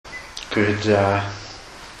Good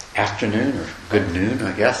afternoon, or good noon,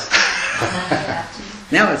 I guess.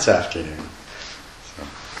 Now it's afternoon. So,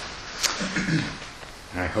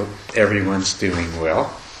 I hope everyone's doing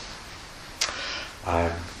well.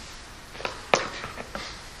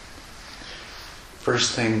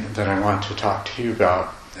 First thing that I want to talk to you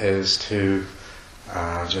about is to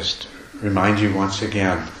just remind you once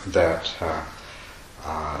again that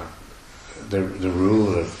the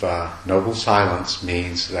rule of noble silence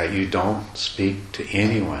means that you don't speak to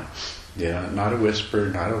anyone. You know, not a whisper,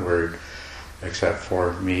 not a word, except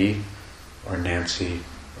for me or Nancy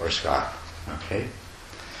or Scott. Okay?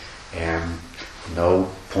 And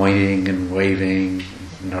no pointing and waving,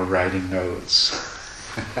 no writing notes.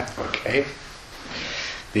 Okay?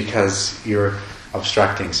 Because you're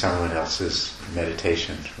obstructing someone else's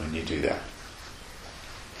meditation when you do that.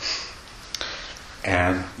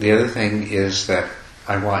 And the other thing is that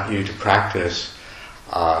I want you to practice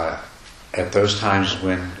at those times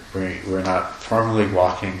when we're not formally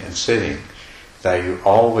walking and sitting, that you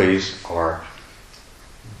always are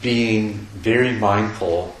being very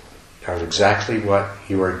mindful of exactly what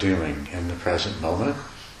you are doing in the present moment.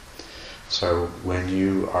 So when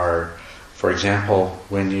you are, for example,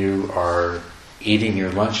 when you are eating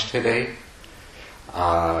your lunch today,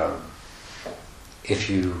 if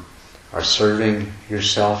you are serving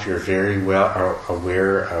yourself, you're very well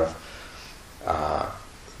aware of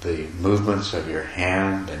the movements of your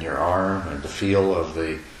hand and your arm and the feel of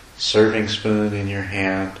the serving spoon in your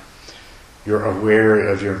hand. You're aware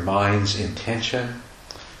of your mind's intention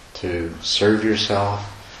to serve yourself.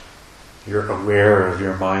 You're aware of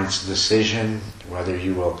your mind's decision, whether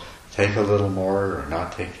you will take a little more or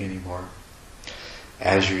not take any more.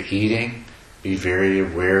 As you're eating, be very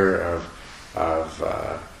aware of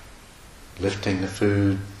lifting the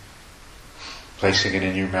food, placing it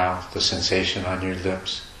in your mouth, the sensation on your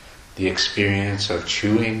lips, the experience of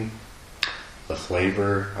chewing, the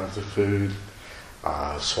flavor of the food,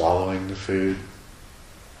 swallowing the food.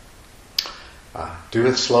 Do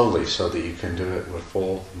it slowly so that you can do it with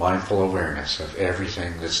full mindful awareness of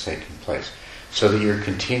everything that's taking place, so that you're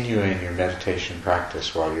continuing your meditation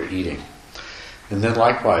practice while you're eating. And then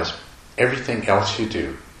likewise, everything else you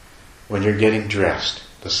do, when you're getting dressed,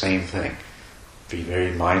 the same thing. Be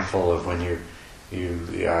very mindful of when you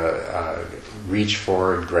reach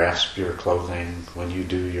for and grasp your clothing, when you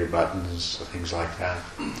do your buttons, things like that.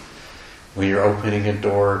 When you're opening a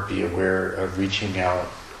door, be aware of reaching out,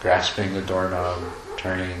 grasping the doorknob,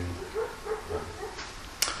 turning.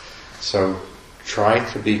 So try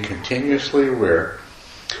to be continuously aware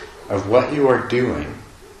of what you are doing,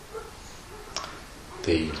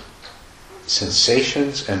 the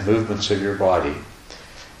sensations and movements of your body,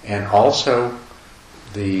 and also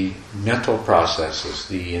the mental processes,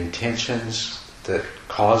 the intentions that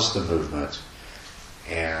cause the movement,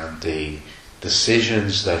 and the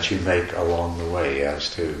decisions that you make along the way as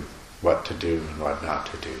to what to do and what not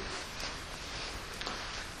to do.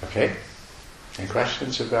 Okay? Any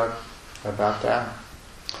questions about that?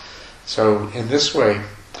 So in this way,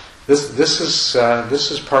 this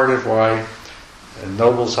is part of why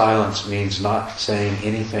noble silence means not saying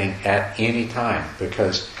anything at any time,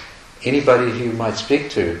 because anybody who you might speak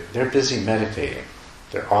to, they're busy meditating.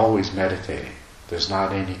 They're always meditating. There's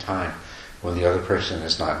not any time when the other person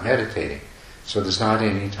is not meditating. So there's not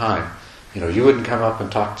any time. You know, you wouldn't come up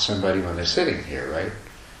and talk to somebody when they're sitting here, right?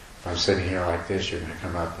 If I'm sitting here like this, you're going to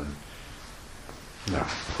come up and... No,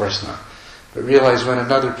 of course not. But realize when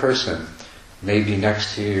another person may be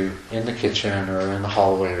next to you in the kitchen or in the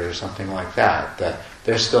hallway or something like that, that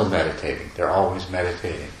they're still meditating. They're always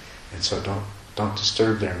meditating. And so don't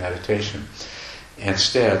disturb their meditation.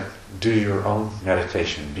 Instead, do your own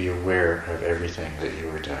meditation. Be aware of everything that you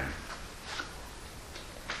are doing.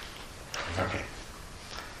 Okay.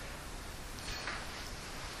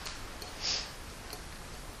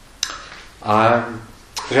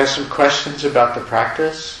 We have some questions about the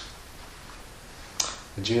practice.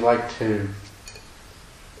 Would you like to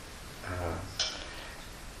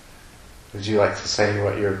say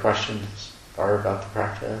what your questions are about the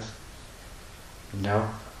practice? No?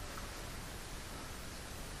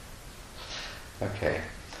 Okay.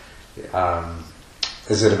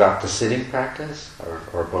 Is it about the sitting practice,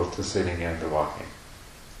 or both the sitting and the walking?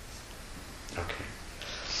 Okay.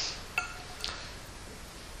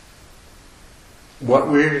 What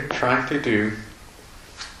we're trying to do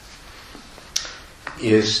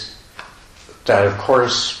is that, of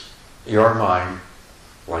course, your mind,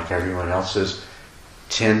 like everyone else's,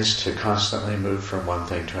 tends to constantly move from one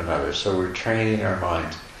thing to another. So we're training our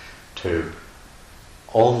mind to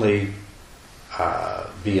only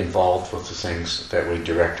be involved with the things that we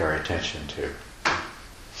direct our attention to.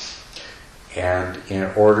 And in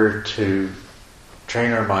order to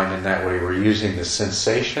train our mind in that way, we're using the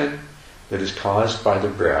sensation that is caused by the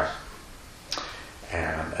breath,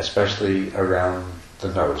 and especially around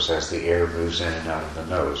the nose as the air moves in and out of the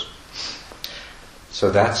nose.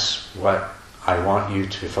 So that's what I want you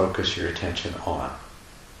to focus your attention on,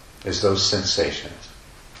 is those sensations.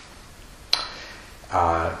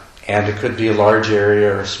 And it could be a large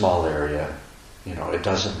area or a small area. It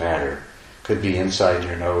doesn't matter. Could be inside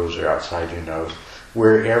your nose or outside your nose.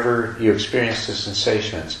 Wherever you experience the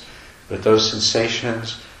sensations, but those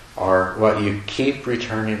sensations are what you keep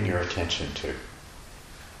returning your attention to.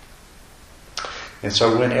 And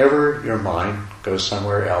so whenever your mind goes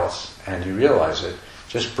somewhere else and you realize it,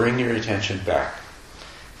 just bring your attention back.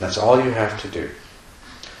 That's all you have to do.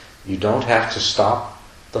 You don't have to stop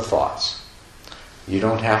the thoughts. You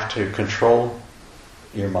don't have to control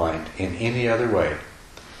your mind in any other way,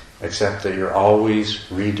 except that you're always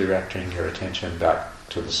redirecting your attention back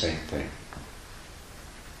to the same thing.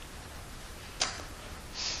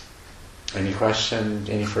 Any question?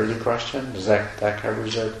 Any further question? Does that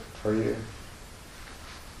covers it for you?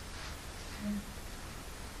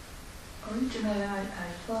 Originally, I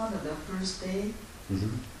thought that the first day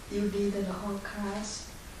you did the whole class,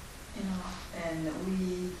 and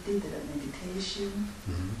we did the meditation,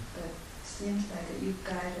 but it seems like you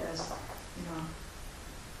guide us,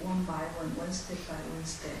 one by one step by one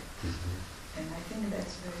step, and I think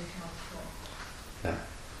that's very helpful.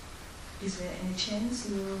 Yeah. Is there any chance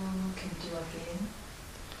you can do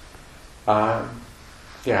again?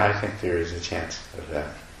 Yeah, I think there is a chance of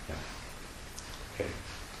that. Yeah. Okay.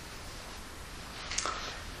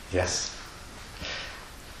 Yes.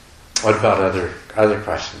 What about other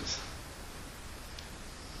questions?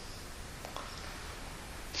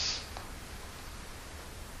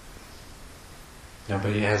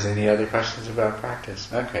 Nobody has any other questions about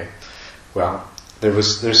practice? Okay. Well,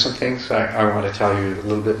 there's some things I want to tell you a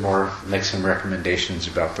little bit more, make some recommendations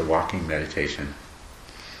about the walking meditation.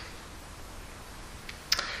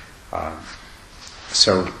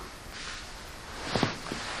 So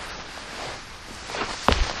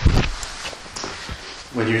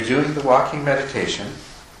when you're doing the walking meditation,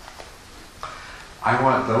 I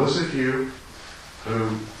want those of you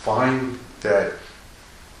who find that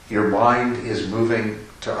your mind is moving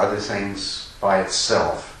to other things by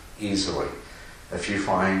itself easily. If you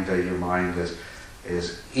find that your mind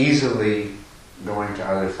is easily going to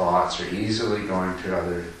other thoughts or easily going to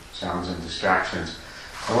other sounds and distractions,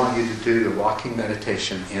 I want you to do the walking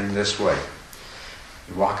meditation in this way.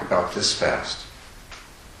 You walk about this fast.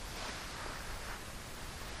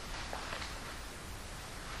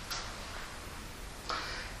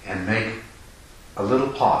 And make a little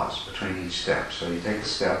pause between each step. So you take a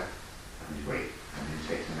step, and you wait. And then you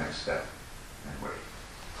take the next step, and wait.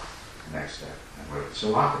 The next step, and wait.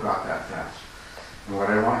 So walk about that fast. And what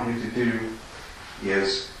I want you to do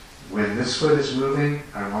is, when this foot is moving,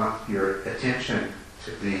 I want your attention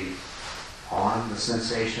to be on the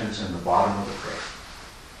sensations in the bottom of the foot.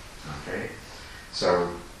 Okay?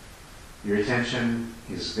 So your attention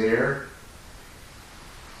is there.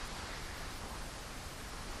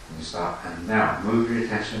 And you stop. And now move your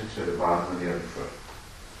attention to the bottom of the other foot.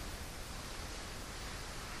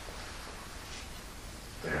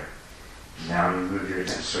 There. Now you move your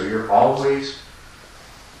attention. So you're always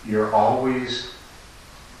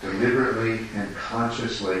deliberately and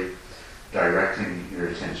consciously directing your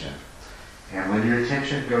attention. And when your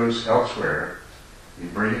attention goes elsewhere, you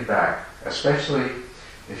bring it back, especially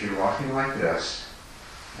if you're walking like this,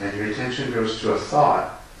 and your attention goes to a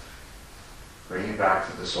thought, bring it back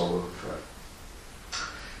to the sole of the foot.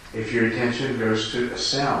 If your attention goes to a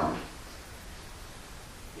sound,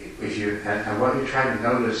 and what you try to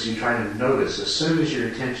notice as soon as your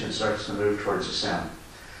attention starts to move towards a sound,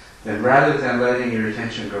 then rather than letting your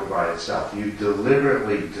attention go by itself, you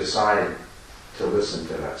deliberately decide to listen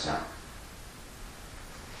to that sound.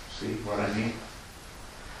 See what I mean?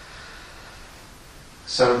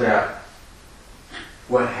 So that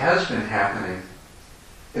what has been happening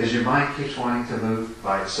is your mind keeps wanting to move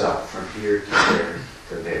by itself from here to there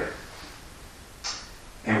to there.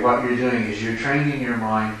 And what you're doing is you're training your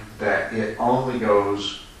mind that it only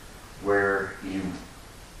goes where you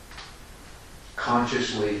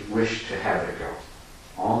consciously wish to have it go.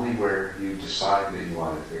 Only where you decide that you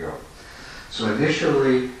want it to go. So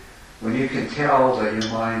initially, when you can tell that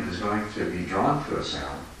your mind is going to be drawn to a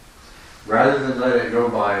sound, rather than let it go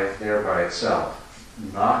there by itself,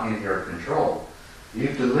 not in your control, you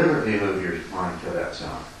deliberately move your mind to that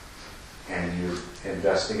sound. and you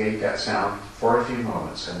investigate that sound for a few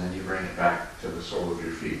moments, and then you bring it back to the sole of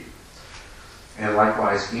your feet. And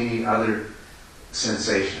likewise, any other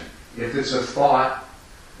sensation. If it's a thought,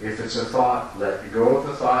 let go of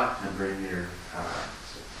the thought and bring your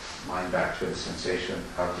mind back to the sensation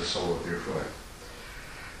of the sole of your foot.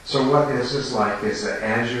 So what this is like is that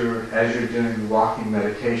as you're doing walking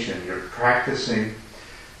meditation, you're practicing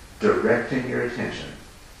directing your attention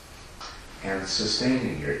and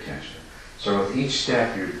sustaining your attention. So with each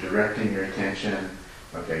step, you're directing your attention.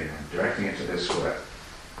 Okay, I'm directing it to this foot.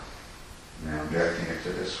 Now I'm directing it to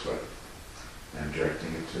this foot. And I'm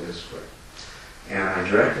directing it to this foot. And I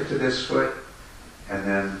direct it to this foot, and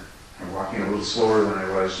then I'm walking a little slower than I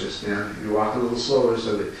was just then. You walk a little slower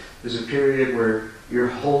so that there's a period where you're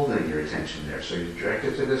holding your attention there. So you direct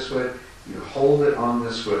it to this foot, you hold it on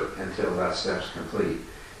this foot until that step's complete.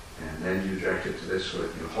 And then you direct it to this foot,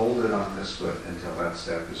 you hold it on this foot until that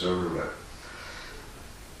step is over with.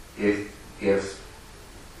 If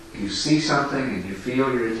you see something and you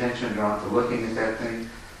feel your attention drawn to looking at that thing,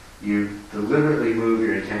 you deliberately move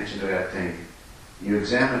your attention to that thing. You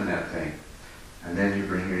examine that thing, and then you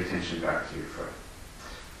bring your attention back to your foot.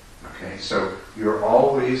 Okay, so you're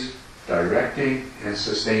always directing and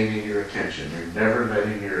sustaining your attention. You're never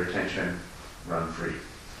letting your attention run free.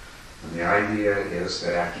 And the idea is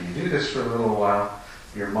that after you do this for a little while,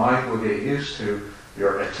 your mind will get used to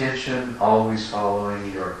your attention always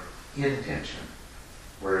following your intention.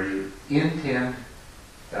 Where you intend,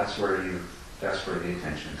 that's where the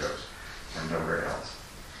attention goes, and nowhere else.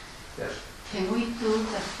 Yes? Can we do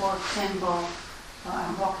that, for example,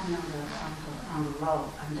 I'm walking on the road,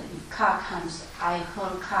 and the car comes, I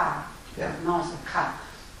heard car, Yeah. the noise of car,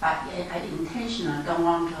 but I intentionally don't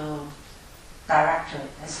want to direct it.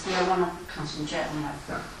 I still want to concentrate on my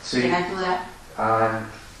foot. See, Can I do that?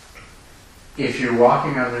 if you're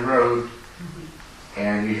walking on the road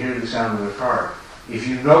and you hear the sound of the car, if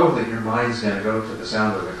you know that your mind's going to go to the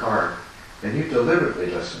sound of the car, then you deliberately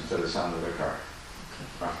listen to the sound of the car.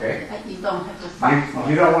 Okay? You don't have to fight for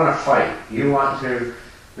You it. don't want to fight. You want to.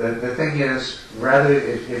 The thing is, rather,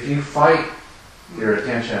 if you fight your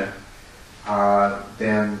attention,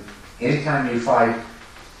 then anytime you fight,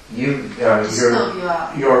 Still you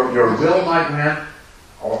are. your will might win,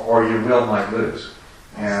 or your will might lose.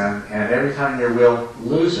 And every time your will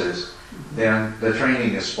loses, then the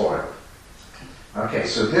training is spoiled. Okay,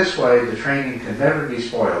 so this way the training can never be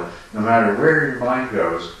spoiled. No matter where your mind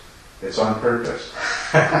goes, it's on purpose.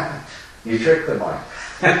 You trick the mind.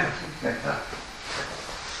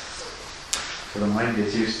 So the mind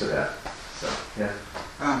gets used to that. So,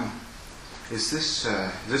 yeah. Is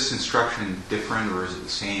this instruction different, or is it the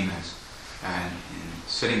same as in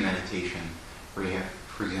sitting meditation, where you have,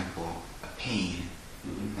 for example, a pain,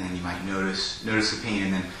 and then you might notice the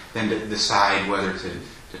pain, and then decide whether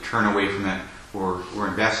to turn away from it or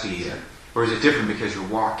investigate it, or is it different because you're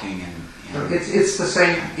walking and It's the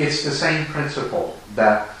same. It's the same principle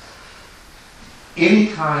that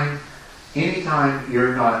anytime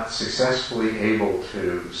you're not successfully able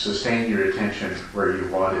to sustain your attention where you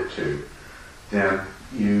want it to, then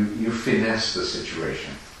you finesse the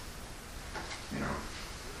situation. You know.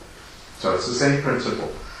 So it's the same principle.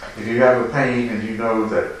 If you have a pain and you know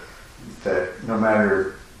that no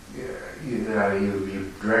matter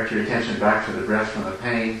you direct your attention back to the breath from the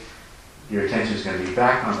pain, your attention is going to be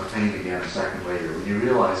back on the pain again a second later. When you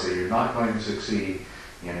realize that you're not going to succeed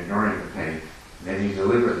in ignoring the pain, then you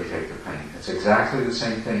deliberately take the pain. It's exactly the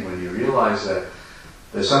same thing when you realize that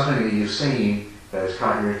there's something that you've seen that has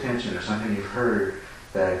caught your attention, or something you've heard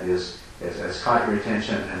that has caught your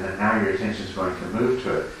attention, and then now your attention is going to move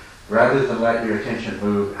to it. Rather than let your attention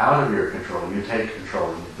move out of your control, you take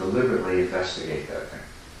control and you deliberately investigate that thing.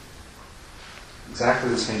 Exactly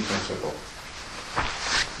the same principle.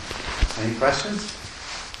 Any questions?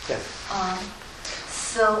 Yes.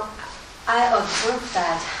 So I observed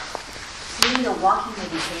that during the walking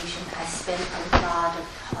meditation, I spend a lot of,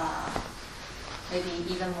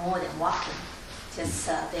 maybe even more than walking, just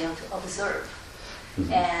there to observe.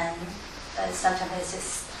 Mm-hmm. And sometimes I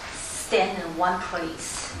just stand in one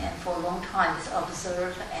place and for a long time just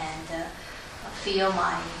observe and feel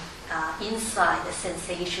my inside the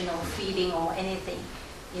sensation or feeling or anything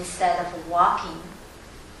instead of walking.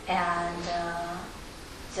 And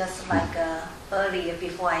just like earlier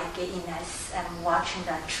before I get in, I'm watching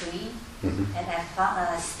that tree, Mm-hmm. and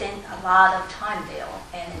I spent a lot of time there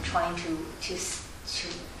and trying to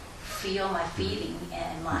feel my feeling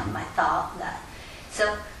and my thought. That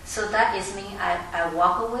so that is mean I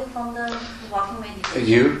walk away from the walking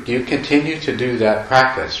meditation. You continue to do that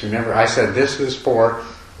practice. Remember, I said this is for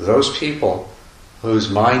those people whose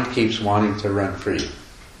mind keeps wanting to run free.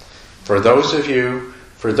 For those of you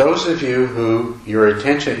who your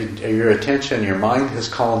attention, your mind has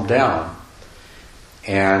calmed down,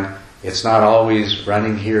 and it's not always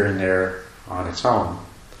running here and there on its own,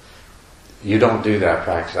 you don't do that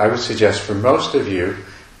practice. I would suggest for most of you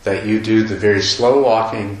that you do the very slow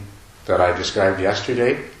walking that I described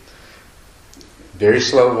yesterday. Very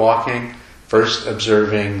slow walking, first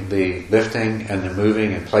observing the lifting and the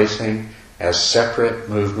moving and placing as separate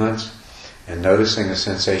movements and noticing the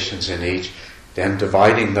sensations in each, then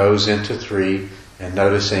dividing those into 3 and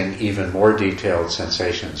noticing even more detailed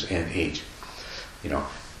sensations in each.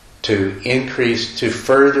 To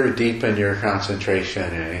further deepen your concentration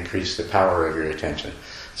and increase the power of your attention.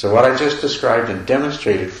 So what I just described and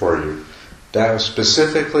demonstrated for you, that was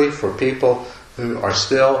specifically for people who are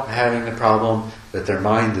still having the problem that their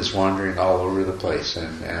mind is wandering all over the place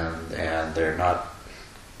and they're not,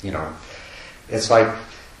 it's like,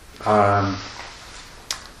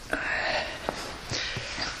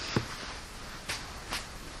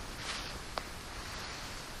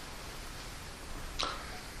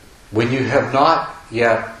 when you have not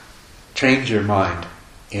yet trained your mind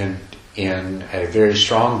in a very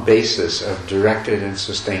strong basis of directed and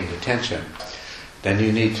sustained attention, then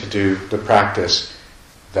you need to do the practice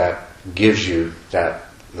that gives you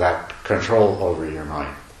that control over your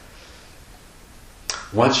mind.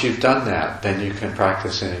 Once you've done that, then you can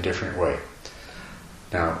practice in a different way.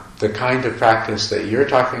 Now, the kind of practice that you're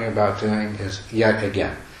talking about doing is, yet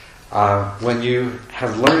again, when you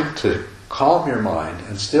have learned to calm your mind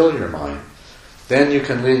and still your mind, then you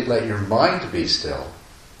can let your mind be still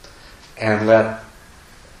and let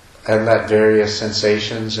various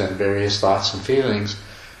sensations and various thoughts and feelings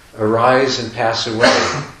arise and pass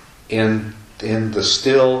away in the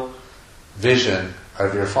still vision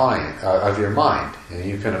of your mind, and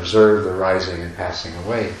you can observe the rising and passing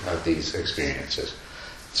away of these experiences.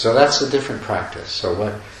 So that's a different practice. So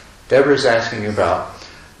what Deborah's asking about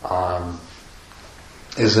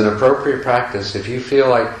is an appropriate practice if you feel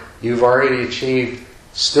like you've already achieved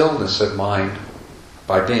stillness of mind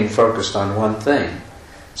by being focused on one thing,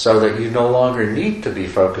 so that you no longer need to be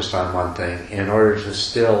focused on one thing in order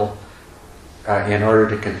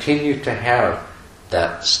to continue to have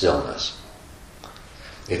that stillness.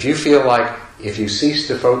 If you feel like if you cease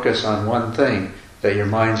to focus on one thing, that your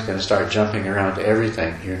mind's going to start jumping around to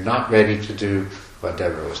everything, you're not ready to do what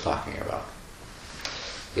Deborah was talking about.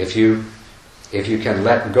 If you can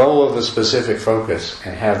let go of a specific focus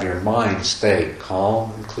and have your mind stay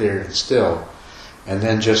calm and clear and still, and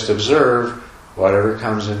then just observe whatever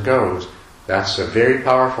comes and goes, that's a very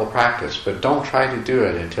powerful practice. But don't try to do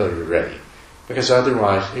it until you're ready, because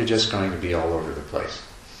otherwise you're just going to be all over the place,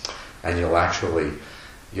 and you'll actually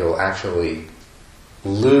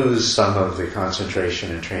lose some of the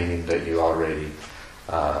concentration and training that you already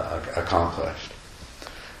accomplished.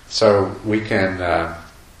 So we can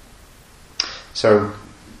sort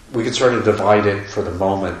of divide it for the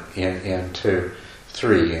moment into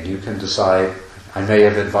 3, and you can decide. I may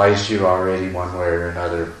have advised you already one way or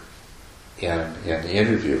another in the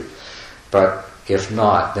interview, but if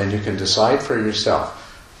not, then you can decide for yourself.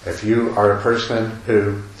 If you are a person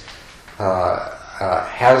who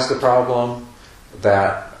has the problem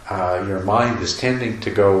that your mind is tending to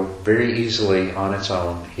go very easily on its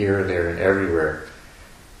own, here, there, and everywhere,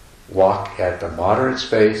 walk at the moderate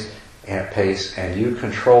pace, and you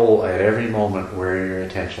control at every moment where your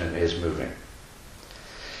attention is moving.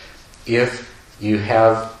 If you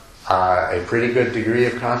have a pretty good degree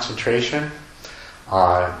of concentration,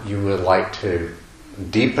 you would like to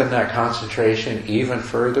deepen that concentration even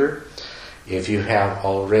further. If you have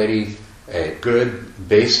already a good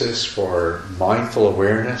basis for mindful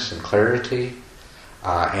awareness and clarity,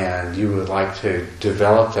 and you would like to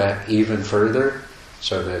develop that even further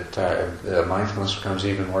so that the mindfulness becomes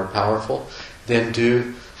even more powerful, then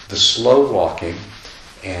do the slow walking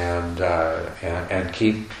and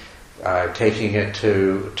keep taking it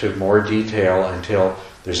to more detail until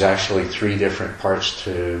there's actually 3 different parts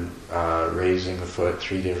to raising the foot,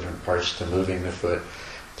 3 different parts to moving the foot,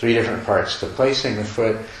 3 different parts to placing the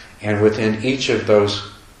foot, and within each of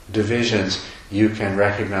those divisions you can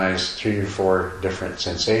recognize 3 or 4 different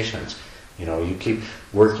sensations. You keep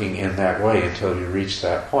working in that way until you reach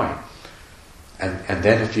that point. And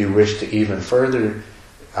then if you wish to even further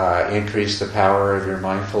increase the power of your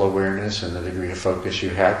mindful awareness and the degree of focus you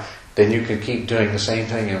have, then you can keep doing the same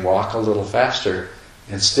thing and walk a little faster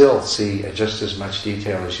and still see just as much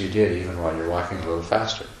detail as you did even while you're walking a little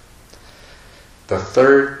faster. The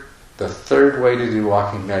third way to do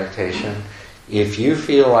walking meditation, if you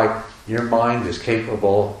feel like your mind is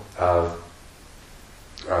capable of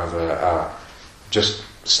just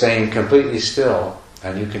staying completely still,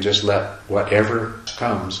 and you can just let whatever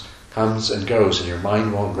comes and goes, and your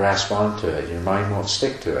mind won't grasp onto it, your mind won't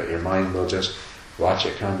stick to it, your mind will just watch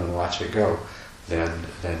it come and watch it go, then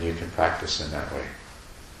you can practice in that way.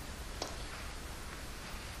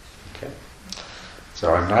 Okay?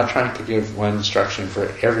 So I'm not trying to give one instruction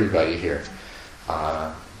for everybody here.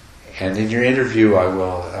 And in your interview,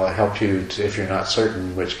 I'll help you, if you're not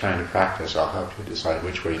certain which kind of practice, I'll help you decide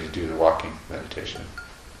which way to do the walking meditation.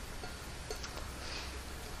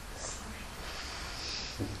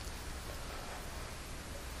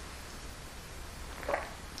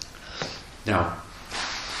 Now,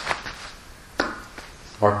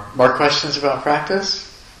 more questions about practice?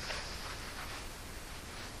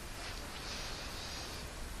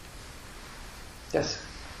 Yes?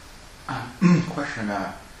 Question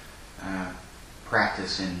about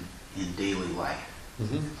practice in daily life,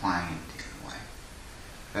 applying in daily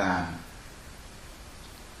life.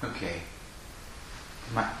 Okay.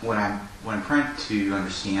 What I'm trying to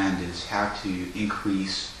understand is how to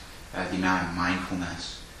increase the amount of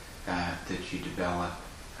mindfulness that you develop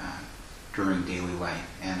during daily life,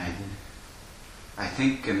 and I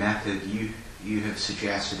think a method you have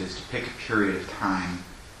suggested is to pick a period of time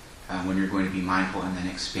when you're going to be mindful, and then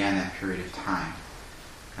expand that period of time.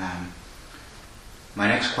 My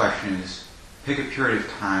next question is, pick a period of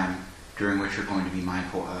time during which you're going to be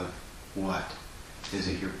mindful of what? Is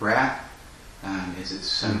it your breath? Is it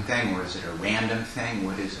something, or is it a random thing?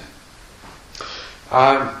 What is it?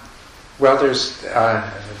 Well,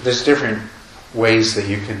 there's different ways that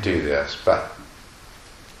you can do this, but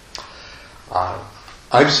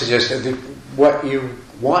I'm suggesting that what you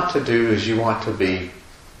want to do is you want to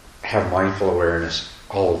have mindful awareness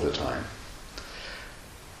all of the time.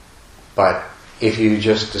 But if you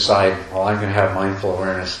just decide, well, I'm going to have mindful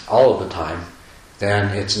awareness all of the time,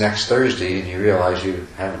 then it's next Thursday and you realize you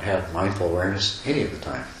haven't had mindful awareness any of the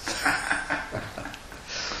time.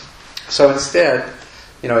 So instead,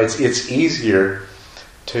 it's easier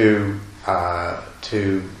to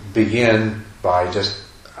begin by just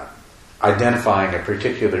identifying a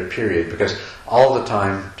particular period, because all the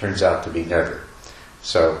time turns out to be never.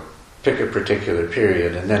 So pick a particular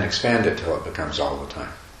period and then expand it till it becomes all the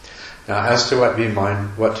time. Now, as to what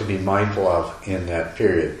to be mindful of in that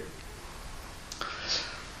period,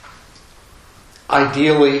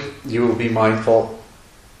 ideally you will be mindful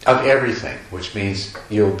of everything, which means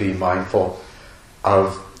you'll be mindful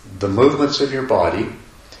of the movements of your body,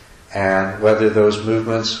 and whether those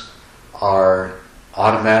movements are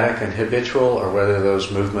automatic and habitual, or whether those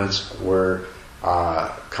movements were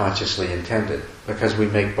consciously intended, because we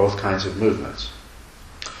make both kinds of movements.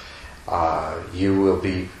 You will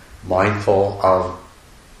be mindful of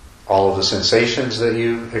all of the sensations that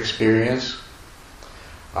you experience,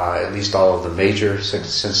 at least all of the major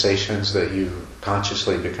sensations that you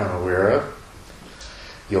consciously become aware of.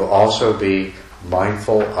 You'll also be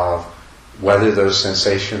mindful of whether those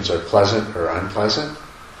sensations are pleasant or unpleasant.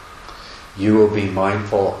 You will be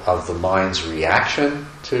mindful of the mind's reaction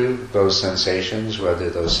to those sensations, whether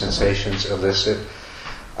those sensations elicit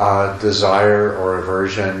desire or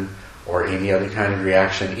aversion or any other kind of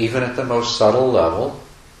reaction, even at the most subtle level.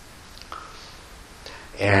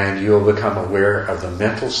 And you will become aware of the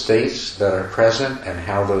mental states that are present and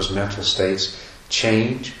how those mental states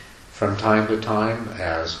change from time to time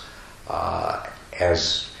as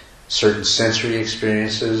certain sensory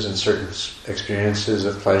experiences and certain experiences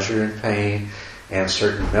of pleasure and pain and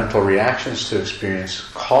certain mental reactions to experience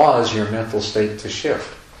cause your mental state to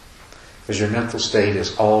shift. Because your mental state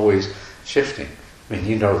is always shifting. I mean,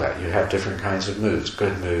 you know that. You have different kinds of moods,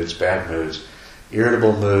 good moods, bad moods,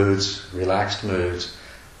 irritable moods, relaxed moods.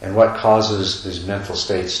 And what causes these mental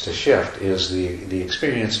states to shift is the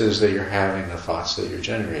experiences that you're having, the thoughts that you're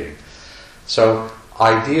generating. So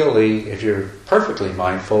ideally, if you're perfectly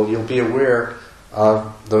mindful, you'll be aware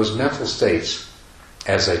of those mental states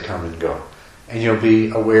as they come and go. And you'll be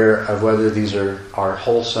aware of whether these are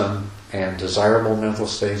wholesome and desirable mental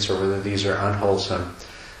states, or whether these are unwholesome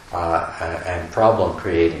and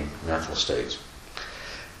problem-creating mental states.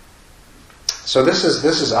 So this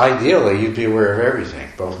is ideally, you'd be aware of everything,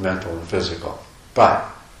 both mental and physical. But,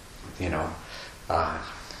 it's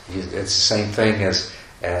the same thing as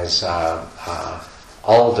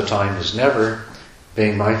all the time is never.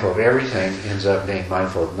 Being mindful of everything ends up being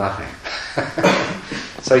mindful of nothing.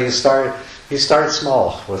 So you start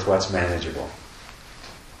small with what's manageable.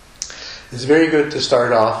 It's very good to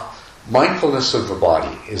start off. Mindfulness of the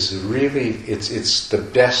body is really, it's the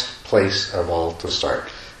best place of all to start.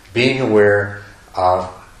 Being aware of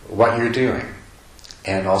what you're doing,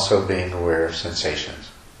 and also being aware of sensations.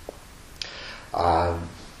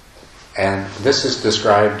 And this is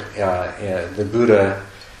described, the Buddha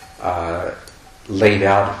laid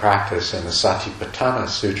out a practice in the Satipatthana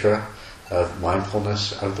Sutra of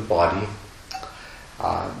mindfulness of the body.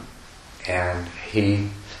 And he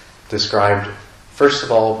described, first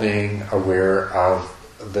of all, being aware of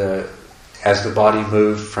as the body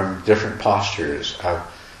moved from different postures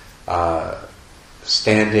of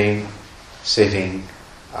standing, sitting,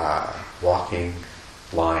 walking,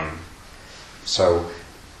 lying. So,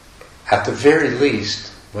 at the very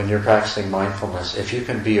least, when you're practicing mindfulness, if you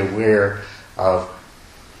can be aware of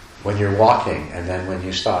when you're walking and then when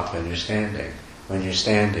you stop, when you're standing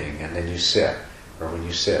and then you sit, or when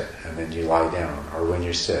you sit and then you lie down, or when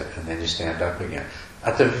you sit and then you stand up again.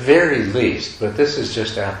 At the very least, but this is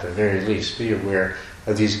just at the very least, be aware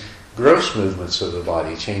of these gross movements of the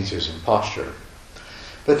body, changes in posture.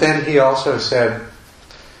 But then he also said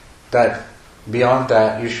that beyond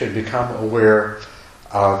that, you should become aware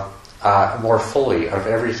of more fully of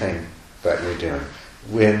everything that you're doing,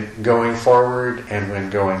 when going forward and when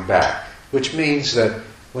going back. Which means that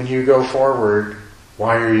when you go forward,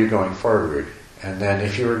 why are you going forward? And then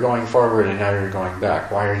if you were going forward and now you're going back,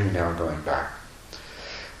 why are you now going back?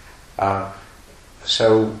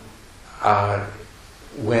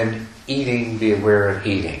 When eating, be aware of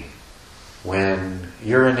eating. When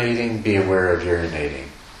urinating, be aware of urinating.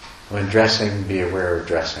 When dressing, be aware of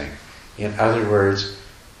dressing. In other words,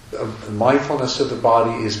 mindfulness of the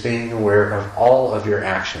body is being aware of all of your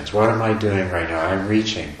actions. What am I doing right now? I'm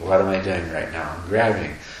reaching. What am I doing right now? I'm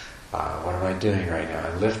grabbing. What am I doing right now?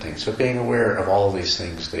 I'm lifting. So being aware of all these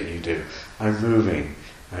things that you do. I'm moving.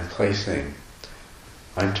 I'm placing.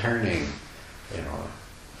 I'm turning.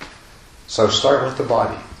 So start with the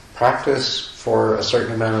body. Practice for a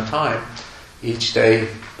certain amount of time each day,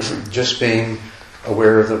 just being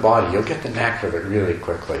aware of the body. You'll get the knack of it really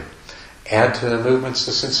quickly. Add to the movements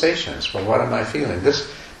the sensations. Well, what am I feeling? This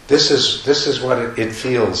is what it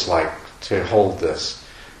feels like to hold this.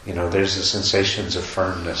 There's the sensations of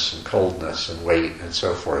firmness and coldness and weight and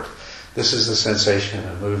so forth. This is the sensation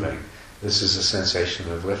of moving. This is the sensation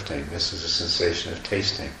of lifting. This is the sensation of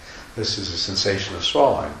tasting. This is the sensation of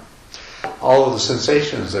swallowing. All of the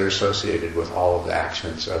sensations that are associated with all of the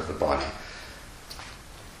actions of the body.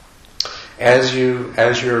 As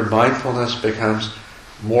your mindfulness becomes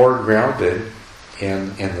more grounded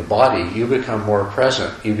in the body, you become more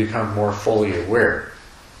present. You become more fully aware.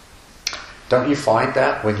 Don't you find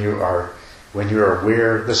that when you're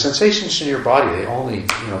aware, the sensations in your body, they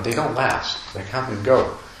don't last. They come and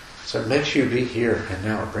go. So it makes you be here and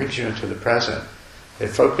now. It brings you into the present. It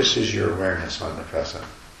focuses your awareness on the present.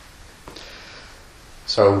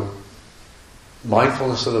 So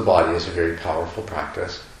mindfulness of the body is a very powerful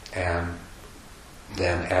practice, and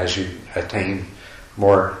then as you attain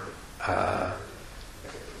more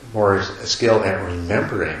skill at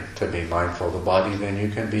remembering to be mindful of the body, then you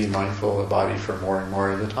can be mindful of the body for more and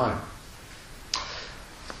more of the time.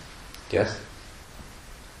 Yes?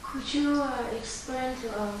 Could you explain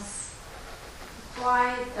to us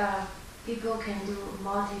why people can do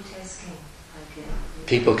multitasking?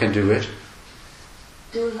 People can do it?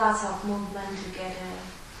 Do lots of movement together,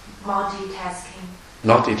 multitasking.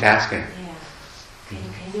 Multitasking? Yeah. Can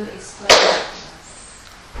you explain that to us?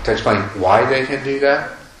 To explain why they can do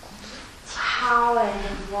that? How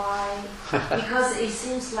and why? Because it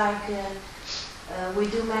seems like we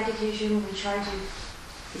do meditation, we try to,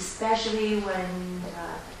 especially when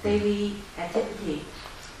daily activity,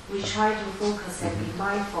 we try to focus and be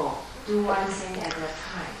mindful, do one thing at a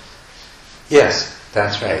time. Yes,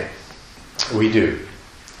 that's right. We do.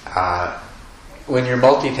 When you're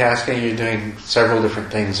multitasking, you're doing several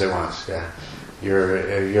different things at once. Yeah.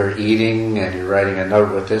 You're eating and you're writing a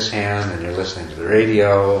note with this hand and you're listening to the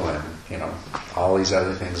radio and all these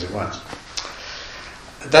other things at once.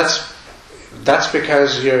 That's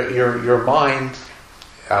because your mind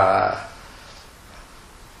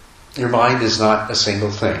is not a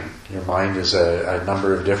single thing. Your mind is a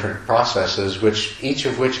number of different processes, each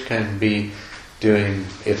of which can be doing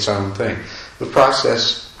its own thing. The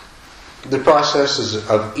processes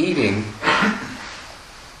of eating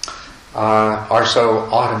are so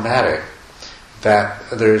automatic that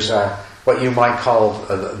there's what you might call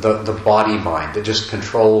the body mind that just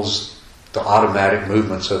controls the automatic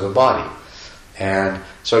movements of the body. And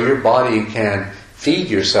so your body can feed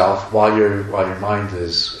yourself while your mind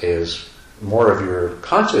is more of your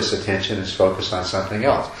conscious attention is focused on something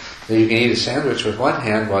else. So you can eat a sandwich with one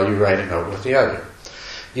hand while you write a note with the other.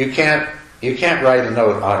 You can't write a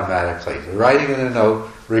note automatically. The writing of the note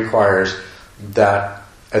requires that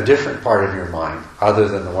a different part of your mind, other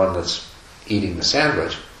than the one that's eating the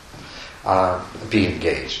sandwich, be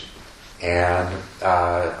engaged. And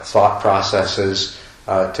thought processes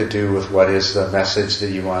to do with what is the message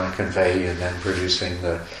that you want to convey, and then producing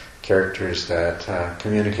the characters that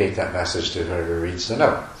communicate that message to whoever reads the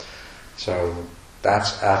note. So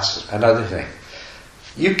that's another thing.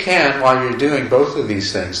 You can, while you're doing both of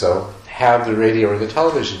these things though, have the radio or the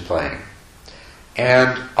television playing.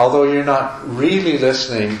 And although you're not really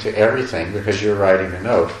listening to everything because you're writing a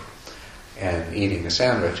note and eating a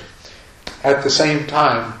sandwich, at the same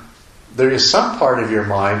time, there is some part of your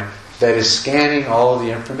mind that is scanning all of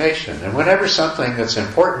the information. And whenever something that's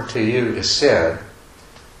important to you is said,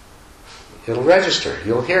 it'll register.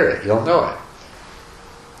 You'll hear it. You'll know it.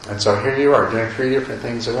 And so here you are doing 3 different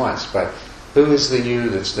things at once. But who is the you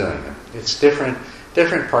that's doing it? It's different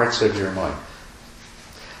parts of your mind.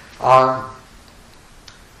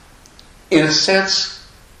 In a sense,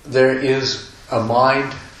 there is a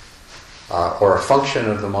mind or a function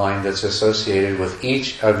of the mind that's associated with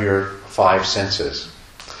each of your 5 senses.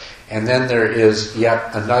 And then there is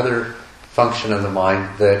yet another function of the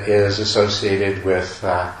mind that is associated with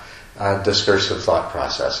discursive thought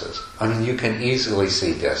processes. I mean, you can easily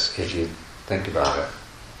see this if you think about it.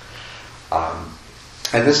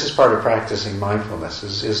 And this is part of practicing mindfulness,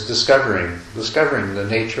 is discovering the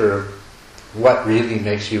nature of what really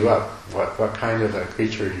makes you up, what kind of a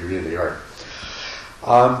creature you really are.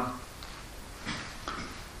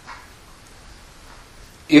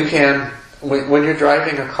 You can, when you're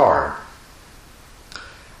driving a car,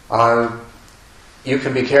 you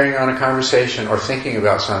can be carrying on a conversation or thinking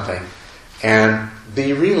about something and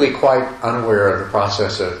be really quite unaware of the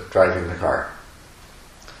process of driving the car.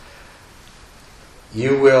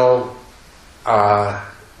 You will,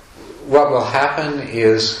 what will happen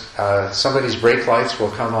is somebody's brake lights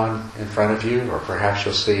will come on in front of you, or perhaps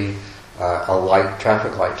you'll see a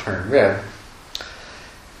traffic light turn red,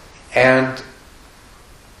 and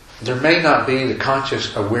there may not be the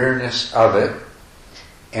conscious awareness of it,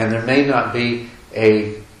 and there may not be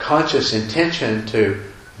a conscious intention to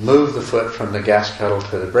move the foot from the gas pedal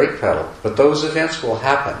to the brake pedal, but those events will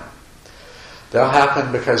happen. They'll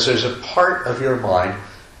happen because there's a part of your mind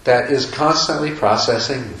that is constantly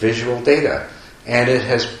processing visual data, and it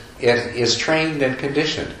is trained and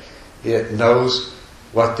conditioned. It knows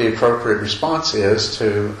what the appropriate response is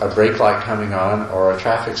to a brake light coming on or a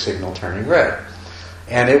traffic signal turning red,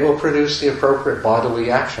 and it will produce the appropriate bodily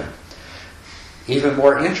action. Even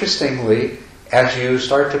more interestingly, as you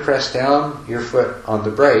start to press down your foot on the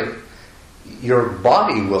brake, your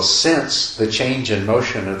body will sense the change in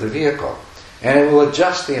motion of the vehicle. And it will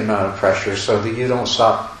adjust the amount of pressure so that you don't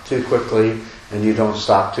stop too quickly and you don't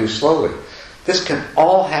stop too slowly. This can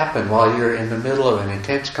all happen while you're in the middle of an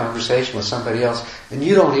intense conversation with somebody else and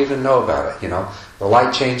you don't even know about it. You know, the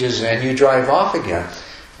light changes and you drive off again.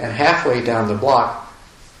 And halfway down the block,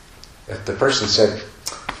 if the person said,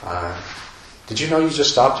 did you know you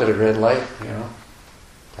just stopped at a red light? You know,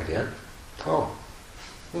 I did. Oh,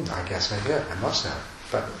 I guess I did. I must have.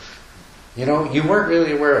 But, you know, you weren't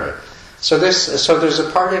really aware of it. So there's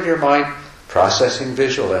a part of your mind processing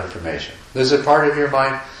visual information. There's a part of your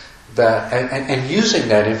mind that, and using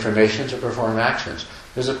that information to perform actions.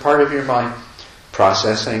 There's a part of your mind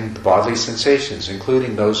processing the bodily sensations,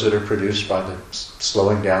 including those that are produced by the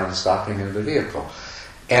slowing down and stopping of the vehicle.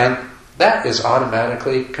 And that is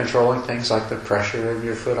automatically controlling things like the pressure of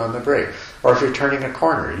your foot on the brake. Or if you're turning a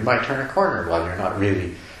corner, you might turn a corner while you're not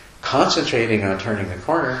really concentrating on turning the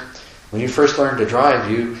corner. When you first learn to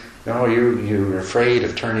drive, you're afraid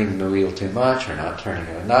of turning the wheel too much or not turning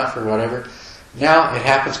it enough or whatever. Now it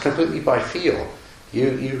happens completely by feel.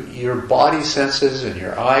 Your body senses and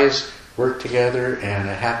your eyes work together, and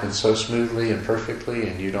it happens so smoothly and perfectly,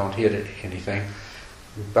 and you don't hit anything.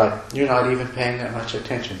 But you're not even paying that much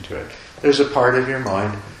attention to it. There's a part of your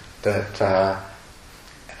mind that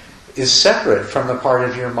is separate from the part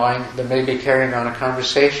of your mind that may be carrying on a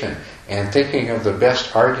conversation and thinking of the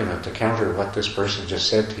best argument to counter what this person just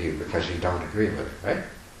said to you because you don't agree with it, right?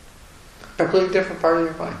 Completely different part of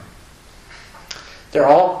your mind. They're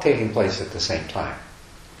all taking place at the same time.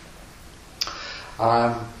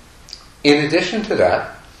 In addition to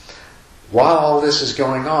that, while all this is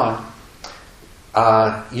going on,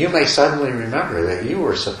 you may suddenly remember that you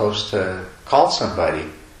were supposed to call somebody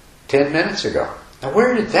 10 minutes ago. Now,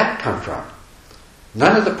 where did that come from?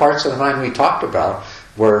 None of the parts of the mind we talked about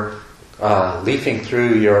were leafing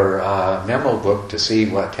through your memo book to see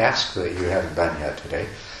what tasks that you haven't done yet today.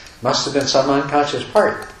 Must have been some unconscious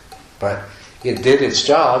part. But it did its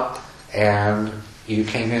job, and you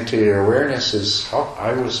came into your awareness as, oh,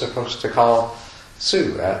 I was supposed to call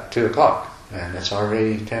Sue at 2 o'clock, and it's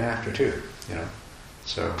already 10 after 2, you know.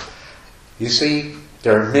 So You see,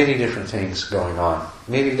 there are many different things going on,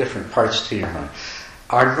 many different parts to your mind.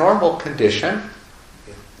 Our normal condition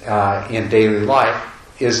in daily life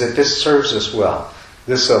is that this serves us well.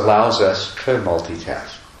 This allows us to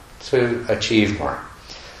multitask, to achieve more.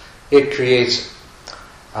 It creates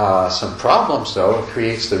some problems, though. It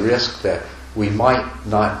creates the risk that we might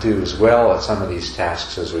not do as well at some of these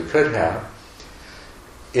tasks as we could have.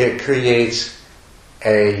 It creates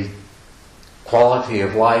a quality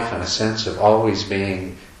of life and a sense of always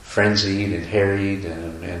being frenzied and harried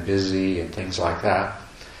and busy and things like that.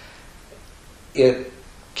 It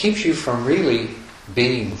keeps you from really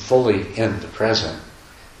being fully in the present.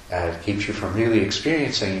 It keeps you from really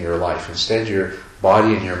experiencing your life. Instead, your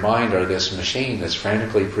body and your mind are this machine that's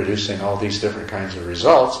frantically producing all these different kinds of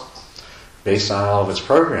results based on all of its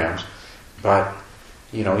programs. But,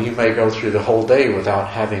 you may go through the whole day without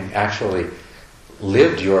having actually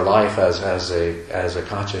lived your life as a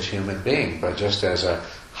conscious human being, but just as a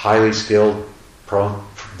highly skilled,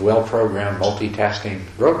 well-programmed, multitasking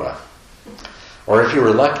robot. Or if you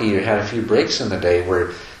were lucky, you had a few breaks in the day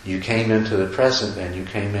where you came into the present and you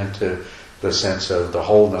came into the sense of the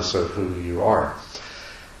wholeness of who you are.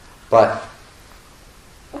 But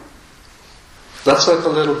let's look a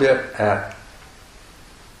little bit at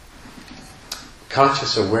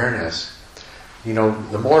conscious awareness.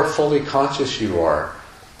 The more fully conscious you are,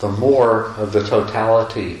 the more of the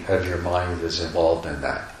totality of your mind is involved in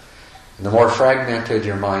that. And the more fragmented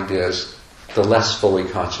your mind is, the less fully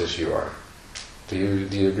conscious you are. Do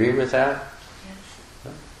you agree with that?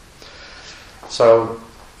 Yes. So,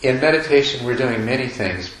 in meditation, we're doing many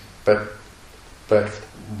things, but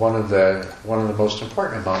one of the most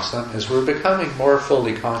important amongst them is we're becoming more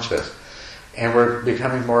fully conscious, and we're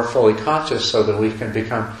becoming more fully conscious so that we can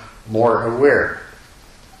become more aware.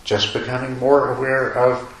 Just becoming more aware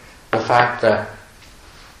of the fact that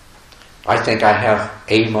I think I have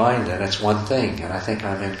a mind and it's one thing, and I think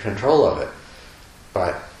I'm in control of it.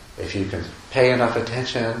 But if you can pay enough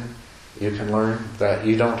attention, you can learn that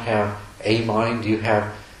you don't have a mind, you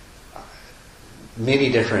have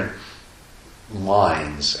many different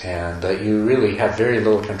minds, and that you really have very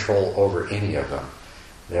little control over any of them.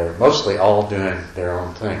 They're mostly all doing their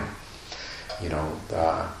own thing.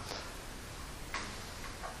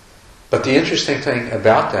 But the interesting thing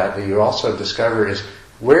about that you also discover is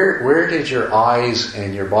where did your eyes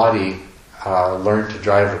and your body learn to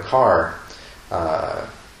drive a car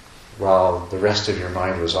while the rest of your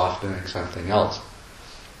mind was off doing something else?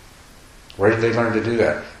 Where did they learn to do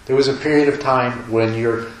that? There was a period of time when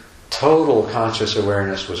your total conscious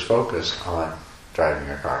awareness was focused on driving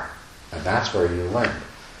a car. And that's where you learned.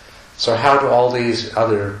 So how do all these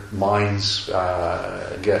other minds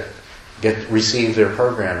receive their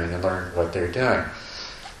programming and learn what they're doing?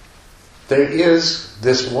 There is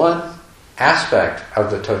this one aspect of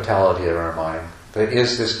the totality of our mind that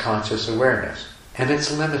is this conscious awareness. And it's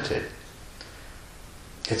limited.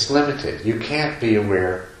 It's limited. You can't be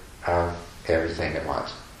aware of everything at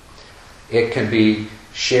once. It can be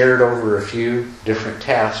shared over a few different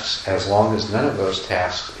tasks as long as none of those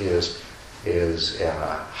tasks is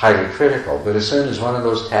highly critical. But as soon as one of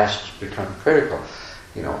those tasks become critical,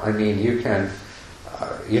 you can,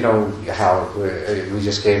 how we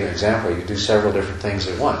just gave an example, you do several different things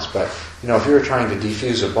at once. But, if you were trying to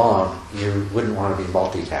defuse a bomb, you wouldn't want to be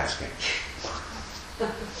multitasking.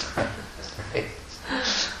 Right?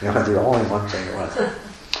 You want to do only one thing at once.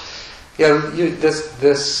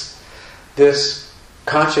 This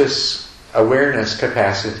conscious awareness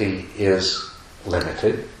capacity is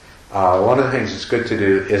limited. One of the things that's good to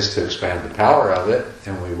do is to expand the power of it,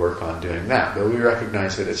 and we work on doing that, but we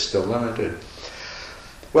recognize that it's still limited.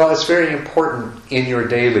 Well, it's very important in your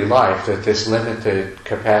daily life that this limited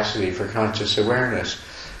capacity for conscious awareness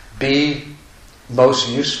be most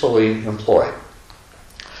usefully employed.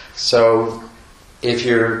 So, if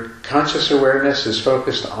your conscious awareness is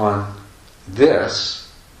focused on this,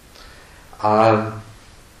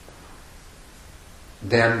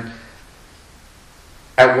 then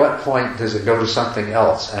at what point does it go to something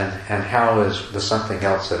else, and how is the something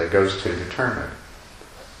else that it goes to determined?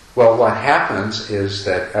 Well, what happens is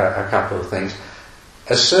that a couple of things.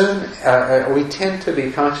 As soon we tend to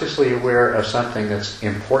be consciously aware of something that's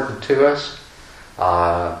important to us.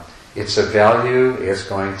 It's of value. It's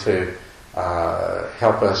going to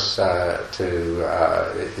help us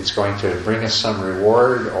it's going to bring us some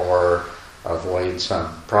reward or avoid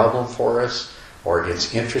some problem for us, or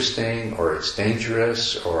it's interesting, or it's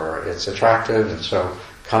dangerous, or it's attractive, and so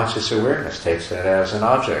conscious awareness takes that as an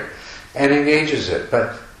object and engages it.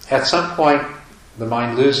 But at some point, the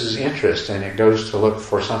mind loses interest and it goes to look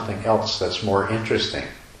for something else that's more interesting.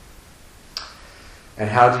 And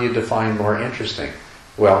how do you define more interesting?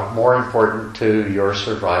 Well, more important to your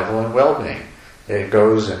survival and well-being. It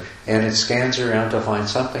goes and it scans around to find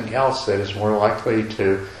something else that is more likely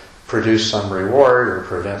to produce some reward or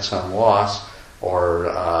prevent some loss or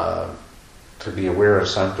to be aware of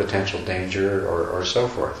some potential danger or so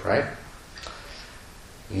forth, right?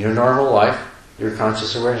 In your normal life, your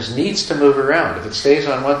conscious awareness needs to move around. If it stays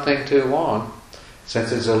on one thing too long,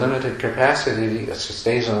 since it's a limited capacity, if it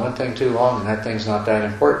stays on one thing too long and that thing's not that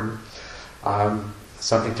important,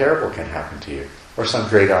 something terrible can happen to you, or some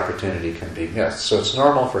great opportunity can be missed. So it's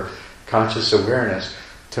normal for conscious awareness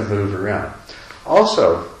to move around.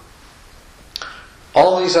 Also,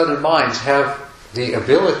 all these other minds have the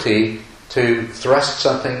ability to thrust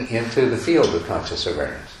something into the field of conscious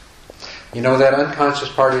awareness. You know that unconscious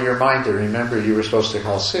part of your mind that remember you were supposed to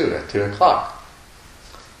call Sue at 2 o'clock.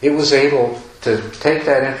 It was able to take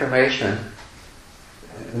that information,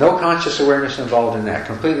 no conscious awareness involved in that,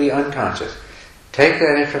 completely unconscious. Take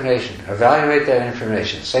that information, evaluate that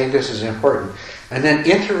information, say this is important, and then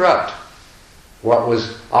interrupt what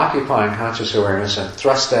was occupying conscious awareness and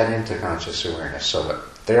thrust that into conscious awareness. So that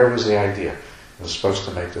there was the idea. I was supposed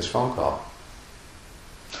to make this phone call.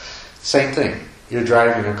 Same thing. You're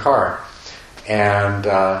driving a car and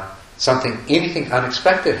anything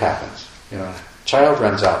unexpected happens. You know, a child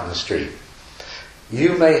runs out in the street.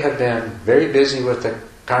 You may have been very busy with the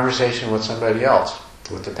conversation with somebody else,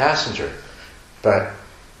 with the passenger, but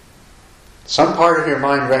some part of your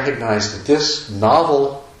mind recognized that this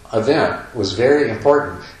novel event was very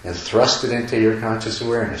important and thrust it into your conscious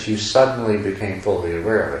awareness. You suddenly became fully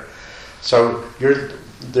aware of it. So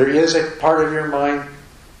there is a part of your mind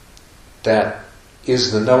that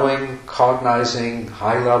is the knowing, cognizing,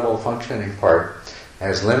 high-level functioning part,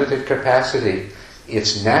 has limited capacity.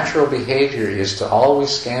 Its natural behavior is to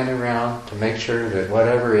always scan around to make sure that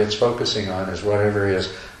whatever it's focusing on is whatever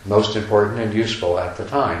is most important and useful at the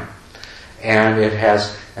time. And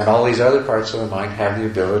all these other parts of the mind have the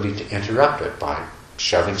ability to interrupt it by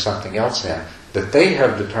shoving something else in that they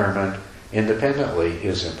have determined independently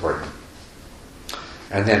is important.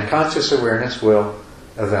 And then conscious awareness will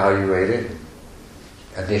evaluate it,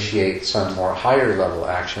 initiate some more higher level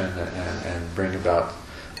action and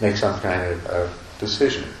make some kind of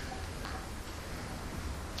decision.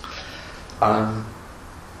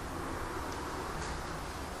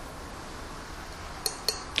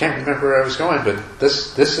 Can't remember where I was going, but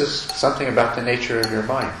this is something about the nature of your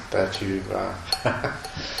mind that you...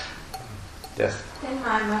 Yes? Then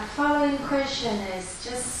my following question is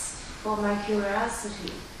just for my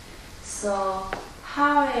curiosity. So,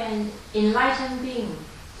 how an enlightened being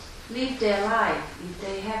live their life if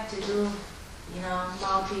they have to do,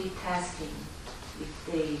 multitasking? If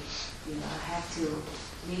they, have to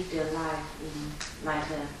live their life in like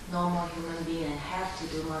a normal human being and have to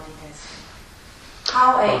do multitasking?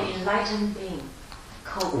 How an enlightened being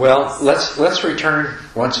cope? Well, let's return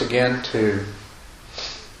once again to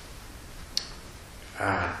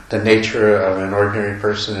the nature of an ordinary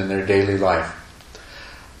person in their daily life.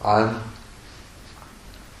 An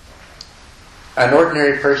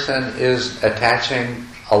ordinary person is attaching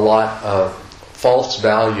a lot of false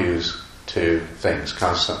values to things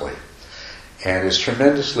constantly and is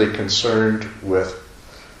tremendously concerned with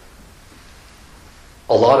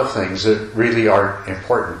a lot of things that really aren't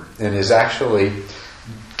important and is actually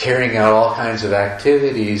carrying out all kinds of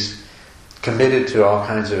activities, committed to all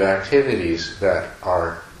kinds of activities that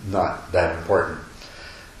are not that important.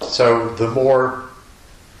 So the more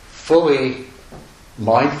fully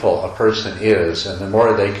mindful a person is, and the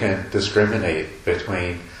more they can discriminate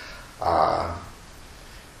between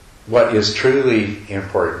what is truly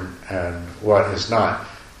important and what is not,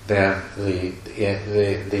 then the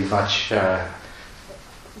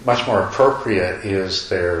much more appropriate is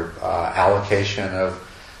their allocation of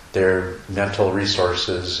their mental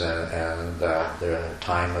resources and their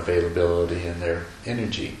time availability and their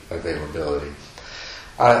energy availability.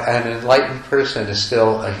 An enlightened person is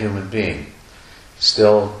still a human being,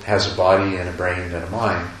 still has a body and a brain and a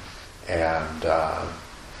mind, and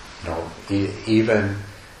even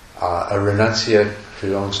a renunciate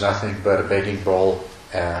who owns nothing but a begging bowl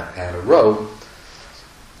and a robe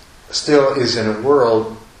still is in a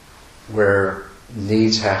world where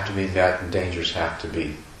needs have to be met and dangers have to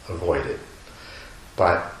be avoided.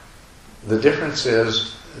 But the difference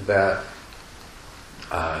is that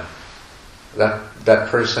that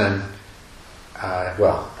person,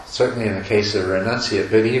 certainly in the case of a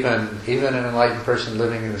renunciate, but even an enlightened person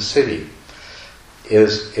living in the city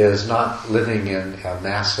is not living in a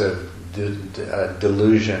massive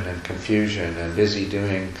delusion and confusion and busy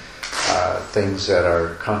doing things that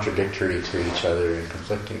are contradictory to each other and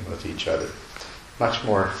conflicting with each other. Much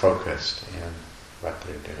more focused in what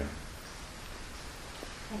they're doing.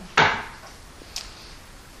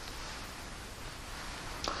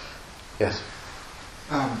 Yes?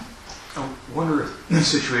 I wonder if the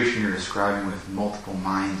situation you're describing with multiple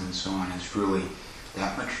minds and so on is really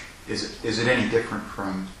that much. Is it any different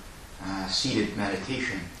from seated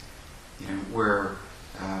meditation? Where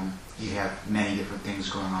you have many different things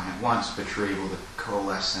going on at once, but you're able to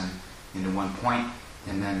coalesce them into one point.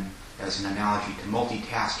 And then, as an analogy to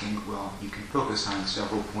multitasking, well, you can focus on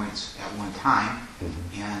several points at one time.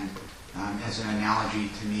 Mm-hmm. And as an analogy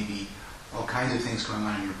to maybe all kinds of things going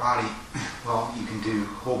on in your body, well, you can do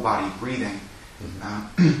whole body breathing.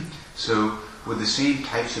 Mm-hmm. So would the same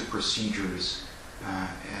types of procedures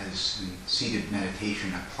as in seated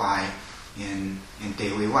meditation apply in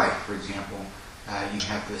daily life? For example, you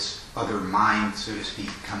have this other mind, so to speak,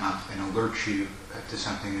 come up and alert you to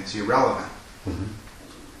something that's irrelevant. Mm-hmm.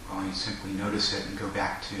 Well, you simply notice it and go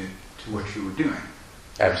back to what you were doing.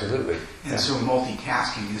 Absolutely. And so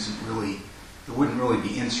multitasking wouldn't really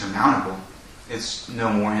be insurmountable. It's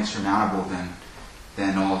no more insurmountable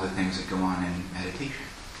than all the things that go on in meditation.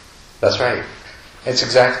 That's right. It's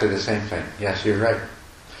exactly the same thing. Yes, you're right.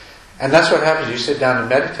 And that's what happens. You sit down and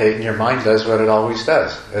meditate and your mind does what it always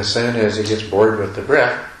does. As soon as it gets bored with the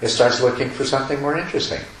breath, it starts looking for something more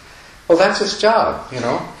interesting. Well, that's its job,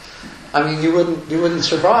 I mean, you wouldn't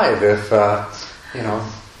survive if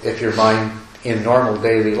your mind, in normal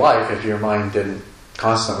daily life, if your mind didn't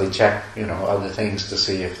constantly check, other things to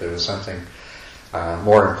see if there was something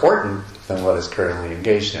more important than what it's currently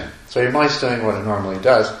engaged in. So your mind's doing what it normally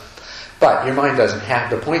does, but your mind doesn't have,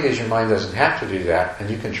 the point is your mind doesn't have to do that, and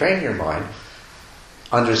you can train your mind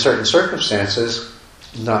under certain circumstances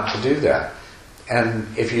not to do that. And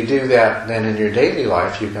if you do that, then in your daily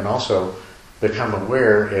life, you can also become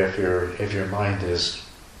aware if your mind is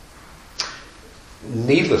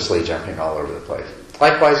needlessly jumping all over the place.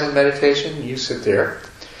 Likewise in meditation, you sit there,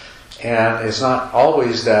 and it's not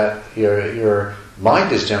always that your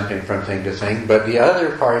mind is jumping from thing to thing, but the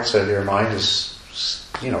other parts of your mind is,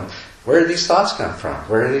 where do these thoughts come from?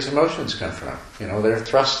 Where do these emotions come from? They're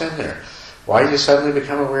thrust in there. Why do you suddenly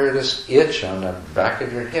become aware of this itch on the back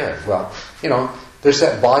of your head? Well, there's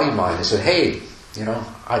that body mind that says, hey,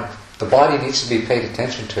 the body needs to be paid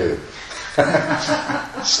attention to.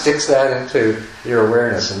 Sticks that into your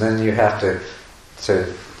awareness, and then you have to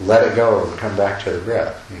let it go and come back to the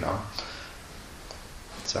breath,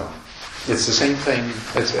 So it's the same thing,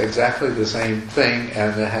 it's exactly the same thing,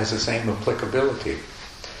 and it has the same applicability.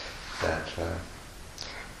 That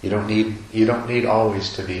you don't need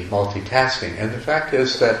always to be multitasking. And the fact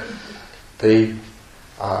is that the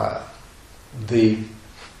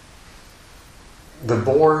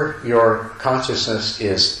more your consciousness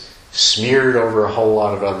is smeared over a whole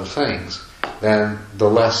lot of other things, then the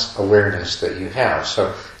less awareness that you have.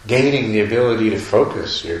 So gaining the ability to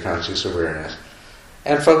focus your conscious awareness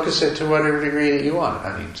and focus it to whatever degree that you want.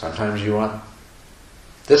 I mean, sometimes you want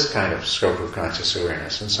this kind of scope of conscious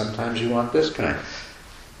awareness, and sometimes you want this kind.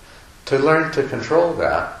 To learn to control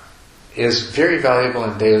that is very valuable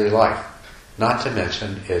in daily life. Not to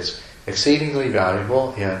mention, it's exceedingly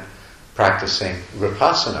valuable in practicing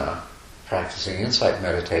vipassana, practicing insight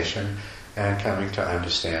meditation, and coming to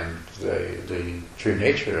understand the true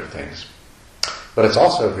nature of things. But it's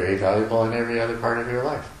also very valuable in every other part of your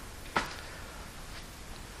life.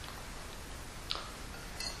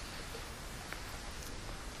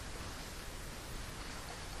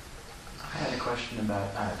 I had a question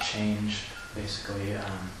about change, basically.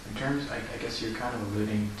 In terms, I guess you're kind of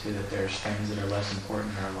alluding to that there's things that are less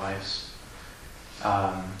important in our lives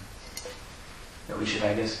that we should,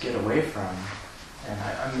 I guess, get away from. And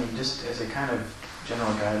I mean, just as a kind of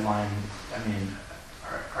general guideline, I mean,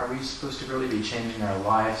 are we supposed to really be changing our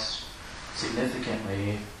lives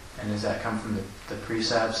significantly? And does that come from the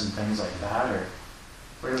precepts and things like that, or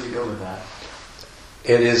where do we go with that?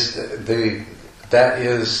 That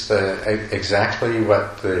is exactly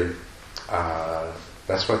what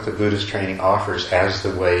that's what the Buddhist training offers as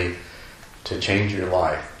the way to change your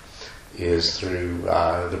life, is through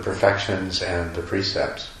the perfections and the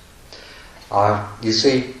precepts. You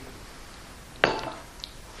see,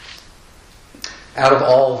 out of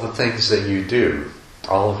all the things that you do,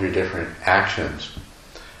 all of your different actions,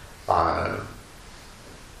 the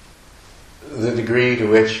degree to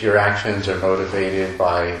which your actions are motivated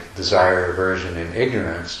by desire, aversion, and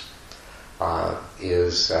ignorance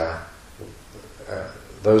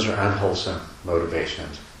those are unwholesome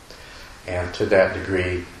motivations. And to that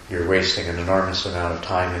degree, you're wasting an enormous amount of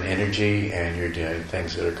time and energy, and you're doing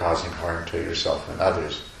things that are causing harm to yourself and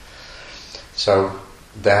others. So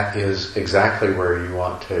that is exactly where you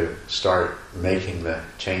want to start making the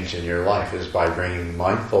change in your life, is by bringing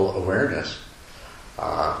mindful awareness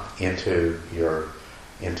into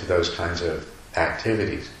those kinds of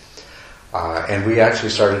activities. And we actually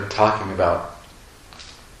started talking about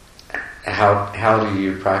how do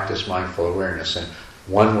you practice mindful awareness. And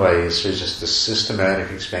one way is through just the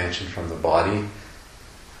systematic expansion from the body,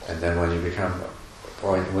 and then when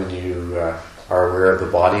you are aware of the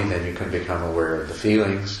body, then you can become aware of the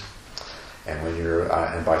feelings. And when you're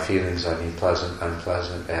and by feelings I mean pleasant,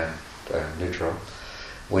 unpleasant, and neutral.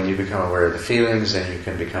 When you become aware of the feelings, then you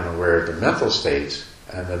can become aware of the mental states.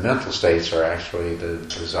 And the mental states are actually the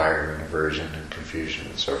desire and aversion and confusion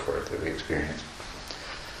and so forth that we experience.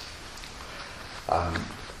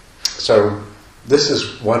 So this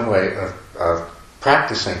is one way of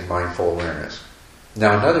practicing mindful awareness.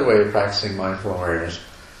 Now another way of practicing mindful awareness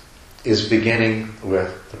is beginning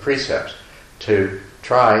with the precepts. To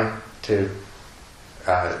try to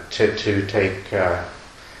take,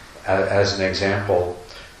 as an example,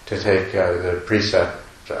 to take the precept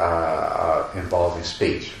involving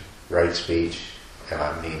speech. Right speech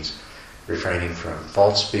means refraining from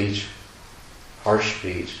false speech, harsh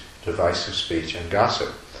speech, divisive speech, and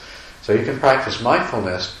gossip. So you can practice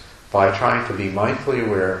mindfulness by trying to be mindfully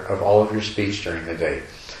aware of all of your speech during the day,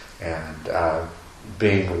 and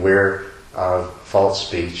being aware of false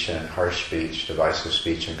speech and harsh speech, divisive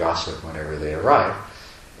speech, and gossip whenever they arrive.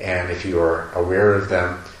 And if you are aware of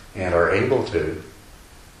them and are able to,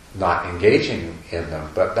 not engaging in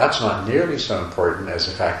them, but that's not nearly so important as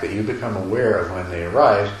the fact that you become aware of when they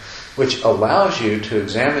arise, which allows you to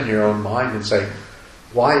examine your own mind and say,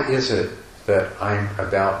 why is it that I'm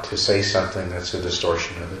about to say something that's a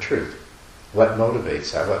distortion of the truth? What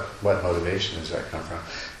motivates that? What motivation does that come from?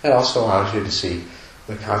 It also allows you to see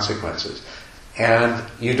the consequences. And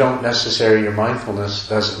your mindfulness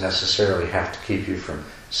doesn't necessarily have to keep you from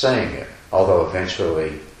saying it, although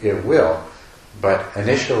eventually it will. But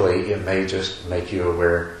initially it may just make you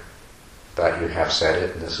aware that you have said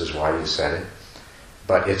it, and this is why you said it.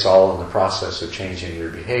 But it's all in the process of changing your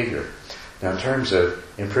behavior. Now in terms of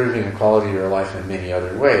improving the quality of your life in many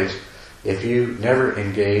other ways, if you never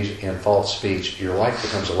engage in false speech, your life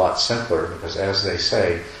becomes a lot simpler, because as they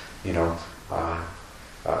say,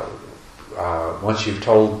 once you've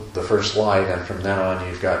told the first lie, then from then on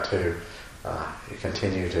you've got to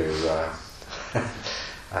continue to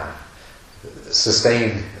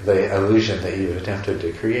sustain the illusion that you've attempted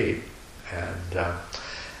to create. And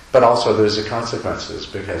but also there's the consequences,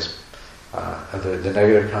 because the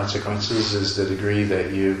negative consequences is the degree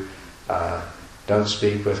that you don't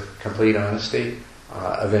speak with complete honesty.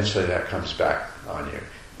 Eventually that comes back on you.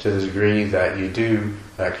 To the degree that you do,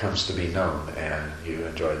 that comes to be known, and you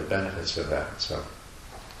enjoy the benefits of that. So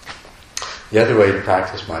the other way to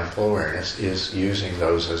practice mindful awareness is using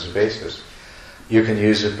those as a basis. You can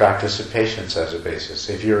use the practice of patience as a basis.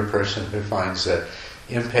 If you're a person who finds that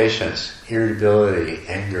impatience, irritability,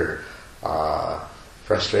 anger,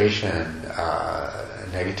 frustration,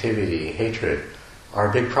 negativity, hatred are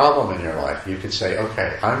a big problem in your life, you could say,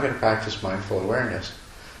 okay, I'm going to practice mindful awareness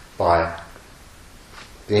by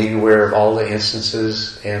being aware of all the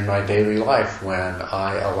instances in my daily life when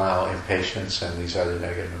I allow impatience and these other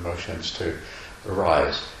negative emotions to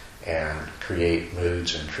arise and create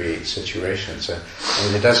moods and create situations. And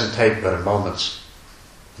it doesn't take but a moment's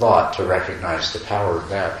thought to recognize the power of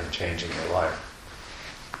that in changing your life.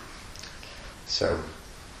 So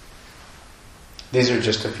these are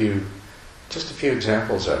just a few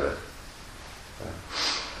examples of it.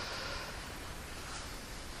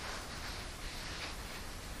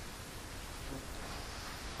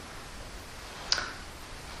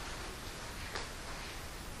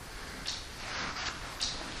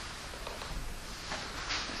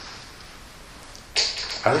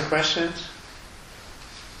 Other questions?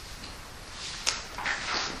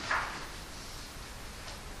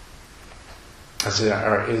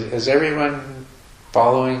 Is everyone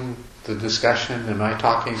following the discussion? Am I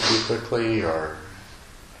talking too quickly, or?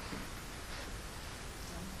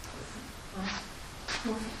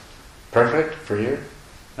 Perfect for you?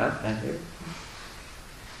 Huh? And you?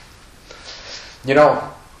 You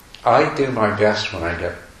know, I do my best when I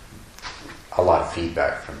get a lot of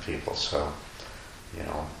feedback from people, so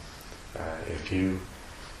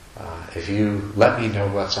if you let me know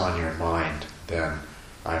what's on your mind, then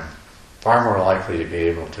I'm far more likely to be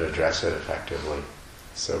able to address it effectively.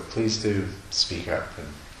 So please do speak up.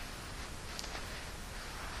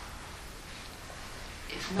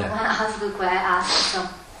 If no one asks, could I ask some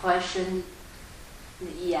question,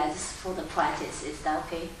 yeah, just for the practice, is that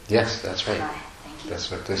okay? Yes, that's right. Right, thank you. That's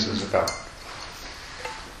what this is about.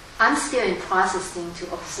 I'm still in processing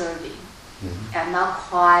to observing. Mm-hmm. I'm not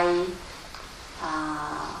quite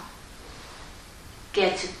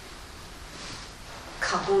get to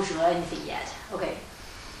conclusion or anything yet. Okay.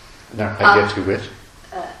 Now, I get to which?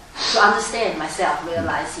 To understand myself,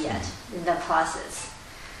 realize yet in the process.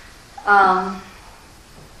 I'm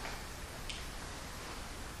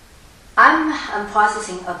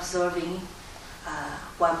processing, observing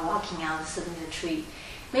while walking out sitting in a tree.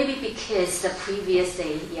 Maybe because the previous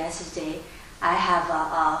day, yesterday, I have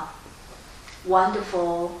a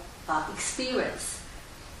wonderful experience.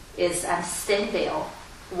 Is I'm standing there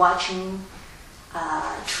watching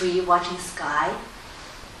tree, watching sky,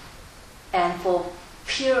 and for a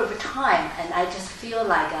period of time, and I just feel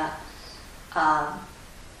like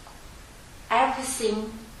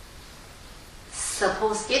everything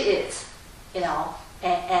suppose it is,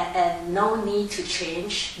 and no need to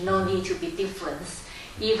change, no need to be different,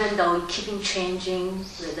 even though keeping changing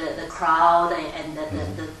the crowd and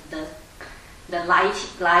the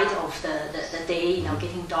light of the day,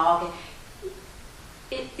 getting dark.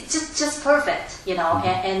 It's just perfect,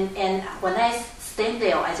 and when I stand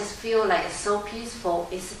there, I just feel like it's so peaceful.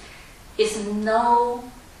 It's no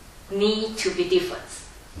need to be different.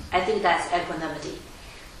 I think that's equanimity.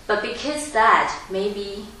 But because that may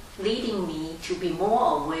be leading me to be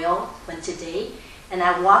more aware when today, and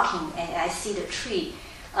I'm walking and I see the tree.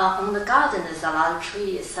 On the garden, there's a lot of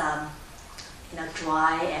trees,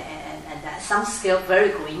 dry and some still very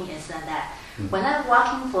green and that. Mm-hmm. When I'm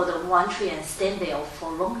walking for the one tree and stand there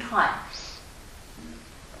for a long time,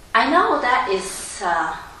 I know that is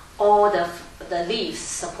all the leaves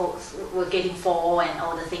suppose were getting fall and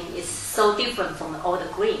all the thing is so different from all the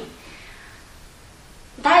green.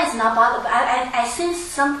 That is not bother. I sense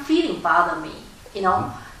some feeling bother me.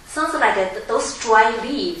 Sounds like those dry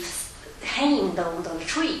leaves hanging on the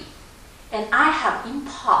tree, and I have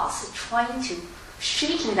impulse trying to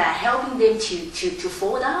shaking that, helping them to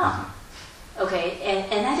fall down. Okay,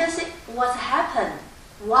 and I just say, what happened?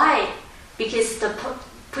 Why? Because the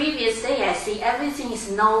previous day I see everything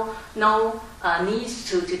is no needs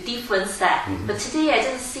to difference that, but today I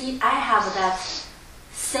just see I have that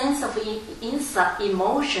sense of inside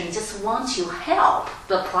emotion, just want to help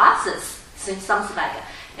the process, something like that.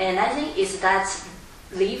 And I think is that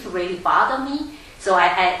leaf really bother me. So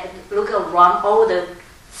I look around all the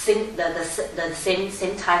same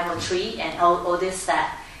type of tree and all this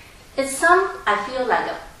that. It's I feel like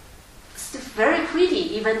still very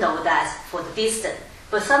pretty, even though that's for the distance,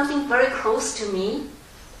 but something very close to me,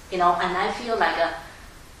 and I feel like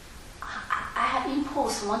I have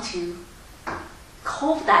impulse want to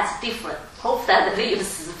hope that's different, hope that the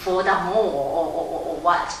leaves fall down more or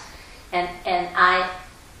what, and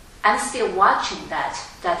I'm still watching that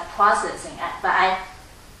processing, but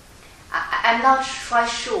I'm not quite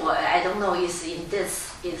sure. I don't know is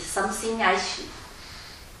something I should,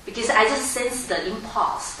 because I just sense the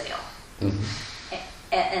impulse there,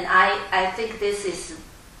 and I think this is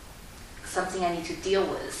something I need to deal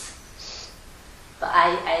with, but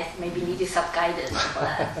I maybe need some guidance for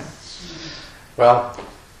that. Well,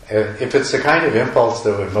 if it's the kind of impulse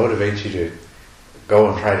that would motivate you to go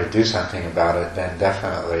and try to do something about it, then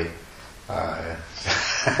definitely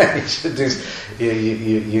you should do.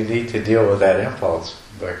 You need to deal with that impulse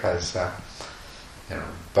because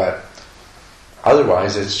But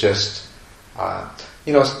otherwise, it's just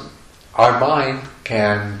our mind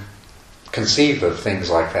can conceive of things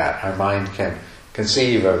like that. Our mind can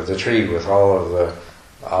conceive of the tree with all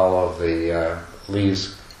of the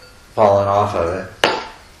leaves fallen off of it,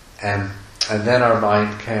 and then our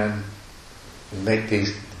mind can make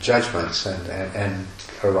these judgments, and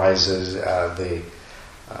arises the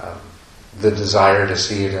desire to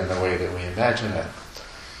see it in the way that we imagine it.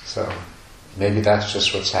 So maybe that's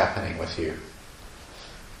just what's happening with you.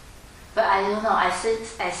 But I don't know. I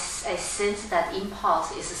sense that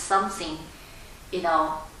impulse is something,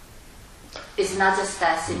 it's not just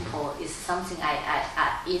that simple. It's something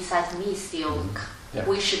I inside me still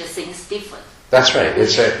wish the things different. That's right.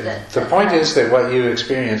 The point is that what you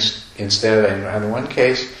experienced instead, in one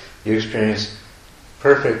case, you experienced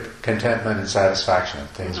perfect contentment and satisfaction.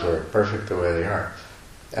 Things were perfect the way they are.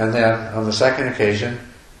 And then on the second occasion,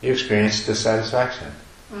 you experienced dissatisfaction.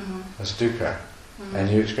 That's dukkha. And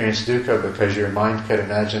you experienced dukkha because your mind could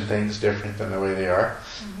imagine things different than the way they are,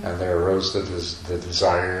 and there arose the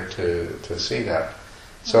desire to see that.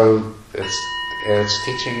 So it's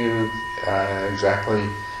teaching you exactly.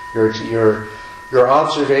 You're your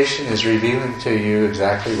observation is revealing to you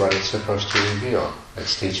exactly what it's supposed to reveal.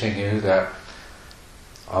 It's teaching you that,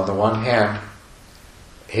 on the one hand,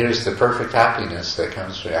 here's the perfect happiness that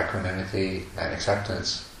comes from equanimity and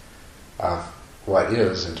acceptance of what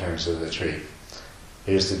is in terms of the tree.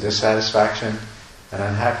 Here's the dissatisfaction and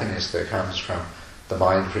unhappiness that comes from the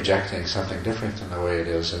mind projecting something different than the way it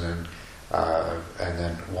is, and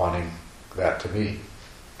then wanting that to be.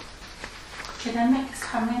 Can I make a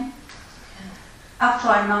comment? After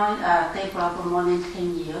I know Dave for more than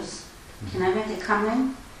 10 years, can I make a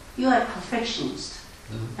comment? You are a perfectionist,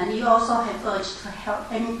 and you also have urge to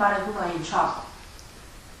help anybody who are in trouble.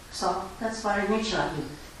 So that's very natural.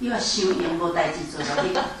 You assume you will die.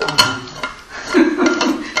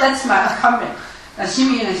 That's my comment.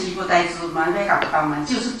 心愿是无代志嘛，要甲帮忙，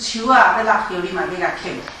就是树啊，要落叶你嘛，要甲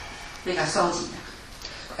捡，要甲收集。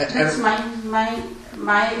That's my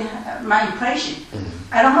impression.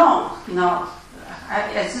 I don't know,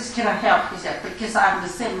 I just cannot help because I'm the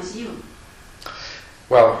same as you.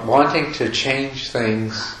 Well, wanting to change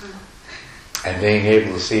things and being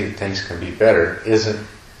able to see that things can be better isn't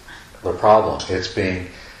the problem.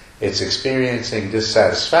 It's experiencing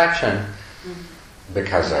dissatisfaction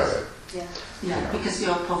because of it. Yeah, because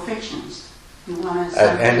you're a perfectionist. You want to.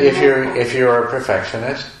 And if you're a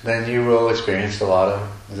perfectionist, then you will experience a lot of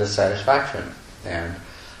dissatisfaction, and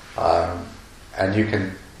you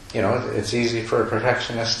can, it's easy for a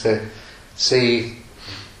perfectionist to see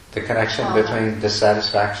the connection between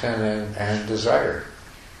dissatisfaction and desire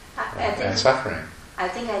and suffering. I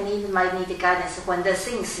think might need guidance when the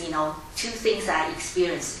things, two things I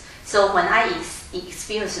experience. So when I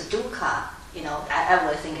experience dukkha, I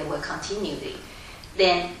will think it will continue.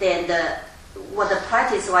 Then what the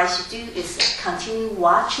practice what I should do is continue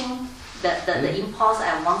watching the impulse.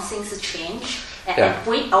 I want things to change, and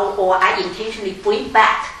bring, or I intentionally bring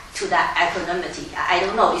back to that equanimity. I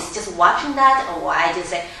don't know. It's just watching that, or I just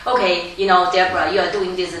say, okay, Deborah, you are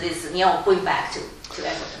doing this, bring back to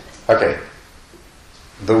equanimity. Okay.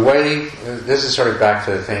 The way, this is sort of back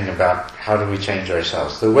to the thing about how do we change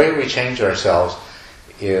ourselves. The way we change ourselves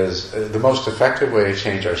is, the most effective way to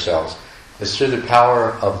change ourselves is through the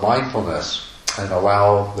power of mindfulness, and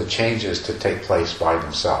allow the changes to take place by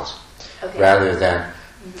themselves, rather than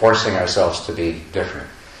forcing ourselves to be different.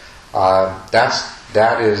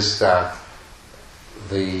 That is the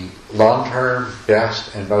long-term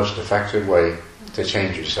best and most effective way to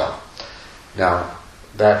change yourself. Now,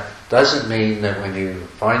 that doesn't mean that when you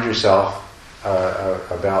find yourself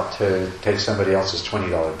about to take somebody else's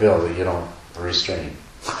 $20 bill that you don't restrain.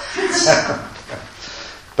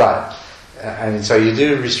 But, so you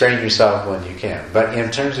do restrain yourself when you can. But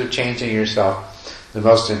in terms of changing yourself, the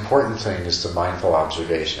most important thing is the mindful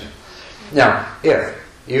observation. Now, if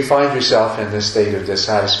you find yourself in this state of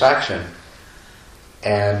dissatisfaction,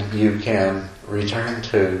 and you can return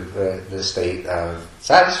to the state of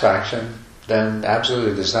satisfaction, then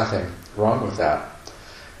absolutely there's nothing wrong with that.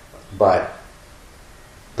 But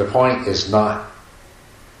the point is not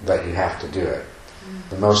that you have to do it.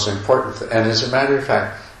 The most important and as a matter of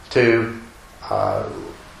fact, to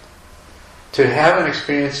have an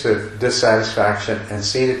experience of dissatisfaction and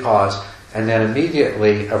see the cause, and then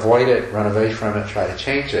immediately avoid it, run away from it, try to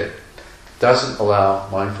change it, doesn't allow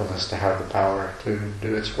mindfulness to have the power to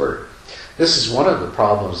do its work. This is one of the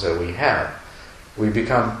problems that we have. We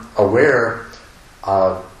become aware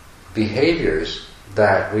of behaviors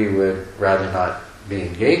that we would rather not be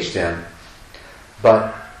engaged in,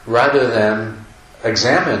 but rather than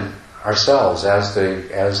examine ourselves as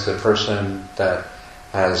the person that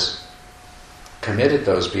has committed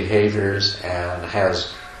those behaviors and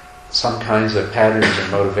has some kinds of patterns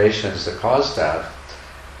and motivations that cause that,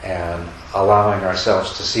 and allowing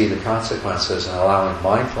ourselves to see the consequences and allowing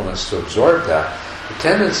mindfulness to absorb that, the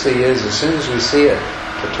tendency is, as soon as we see it,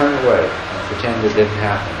 to turn away and pretend it didn't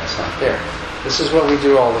happen, it's not there. This is what we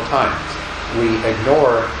do all the time. We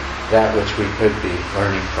ignore that which we could be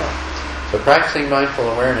learning from. So practicing mindful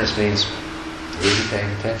awareness means really paying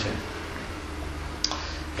attention.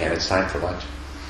 And it's time for lunch.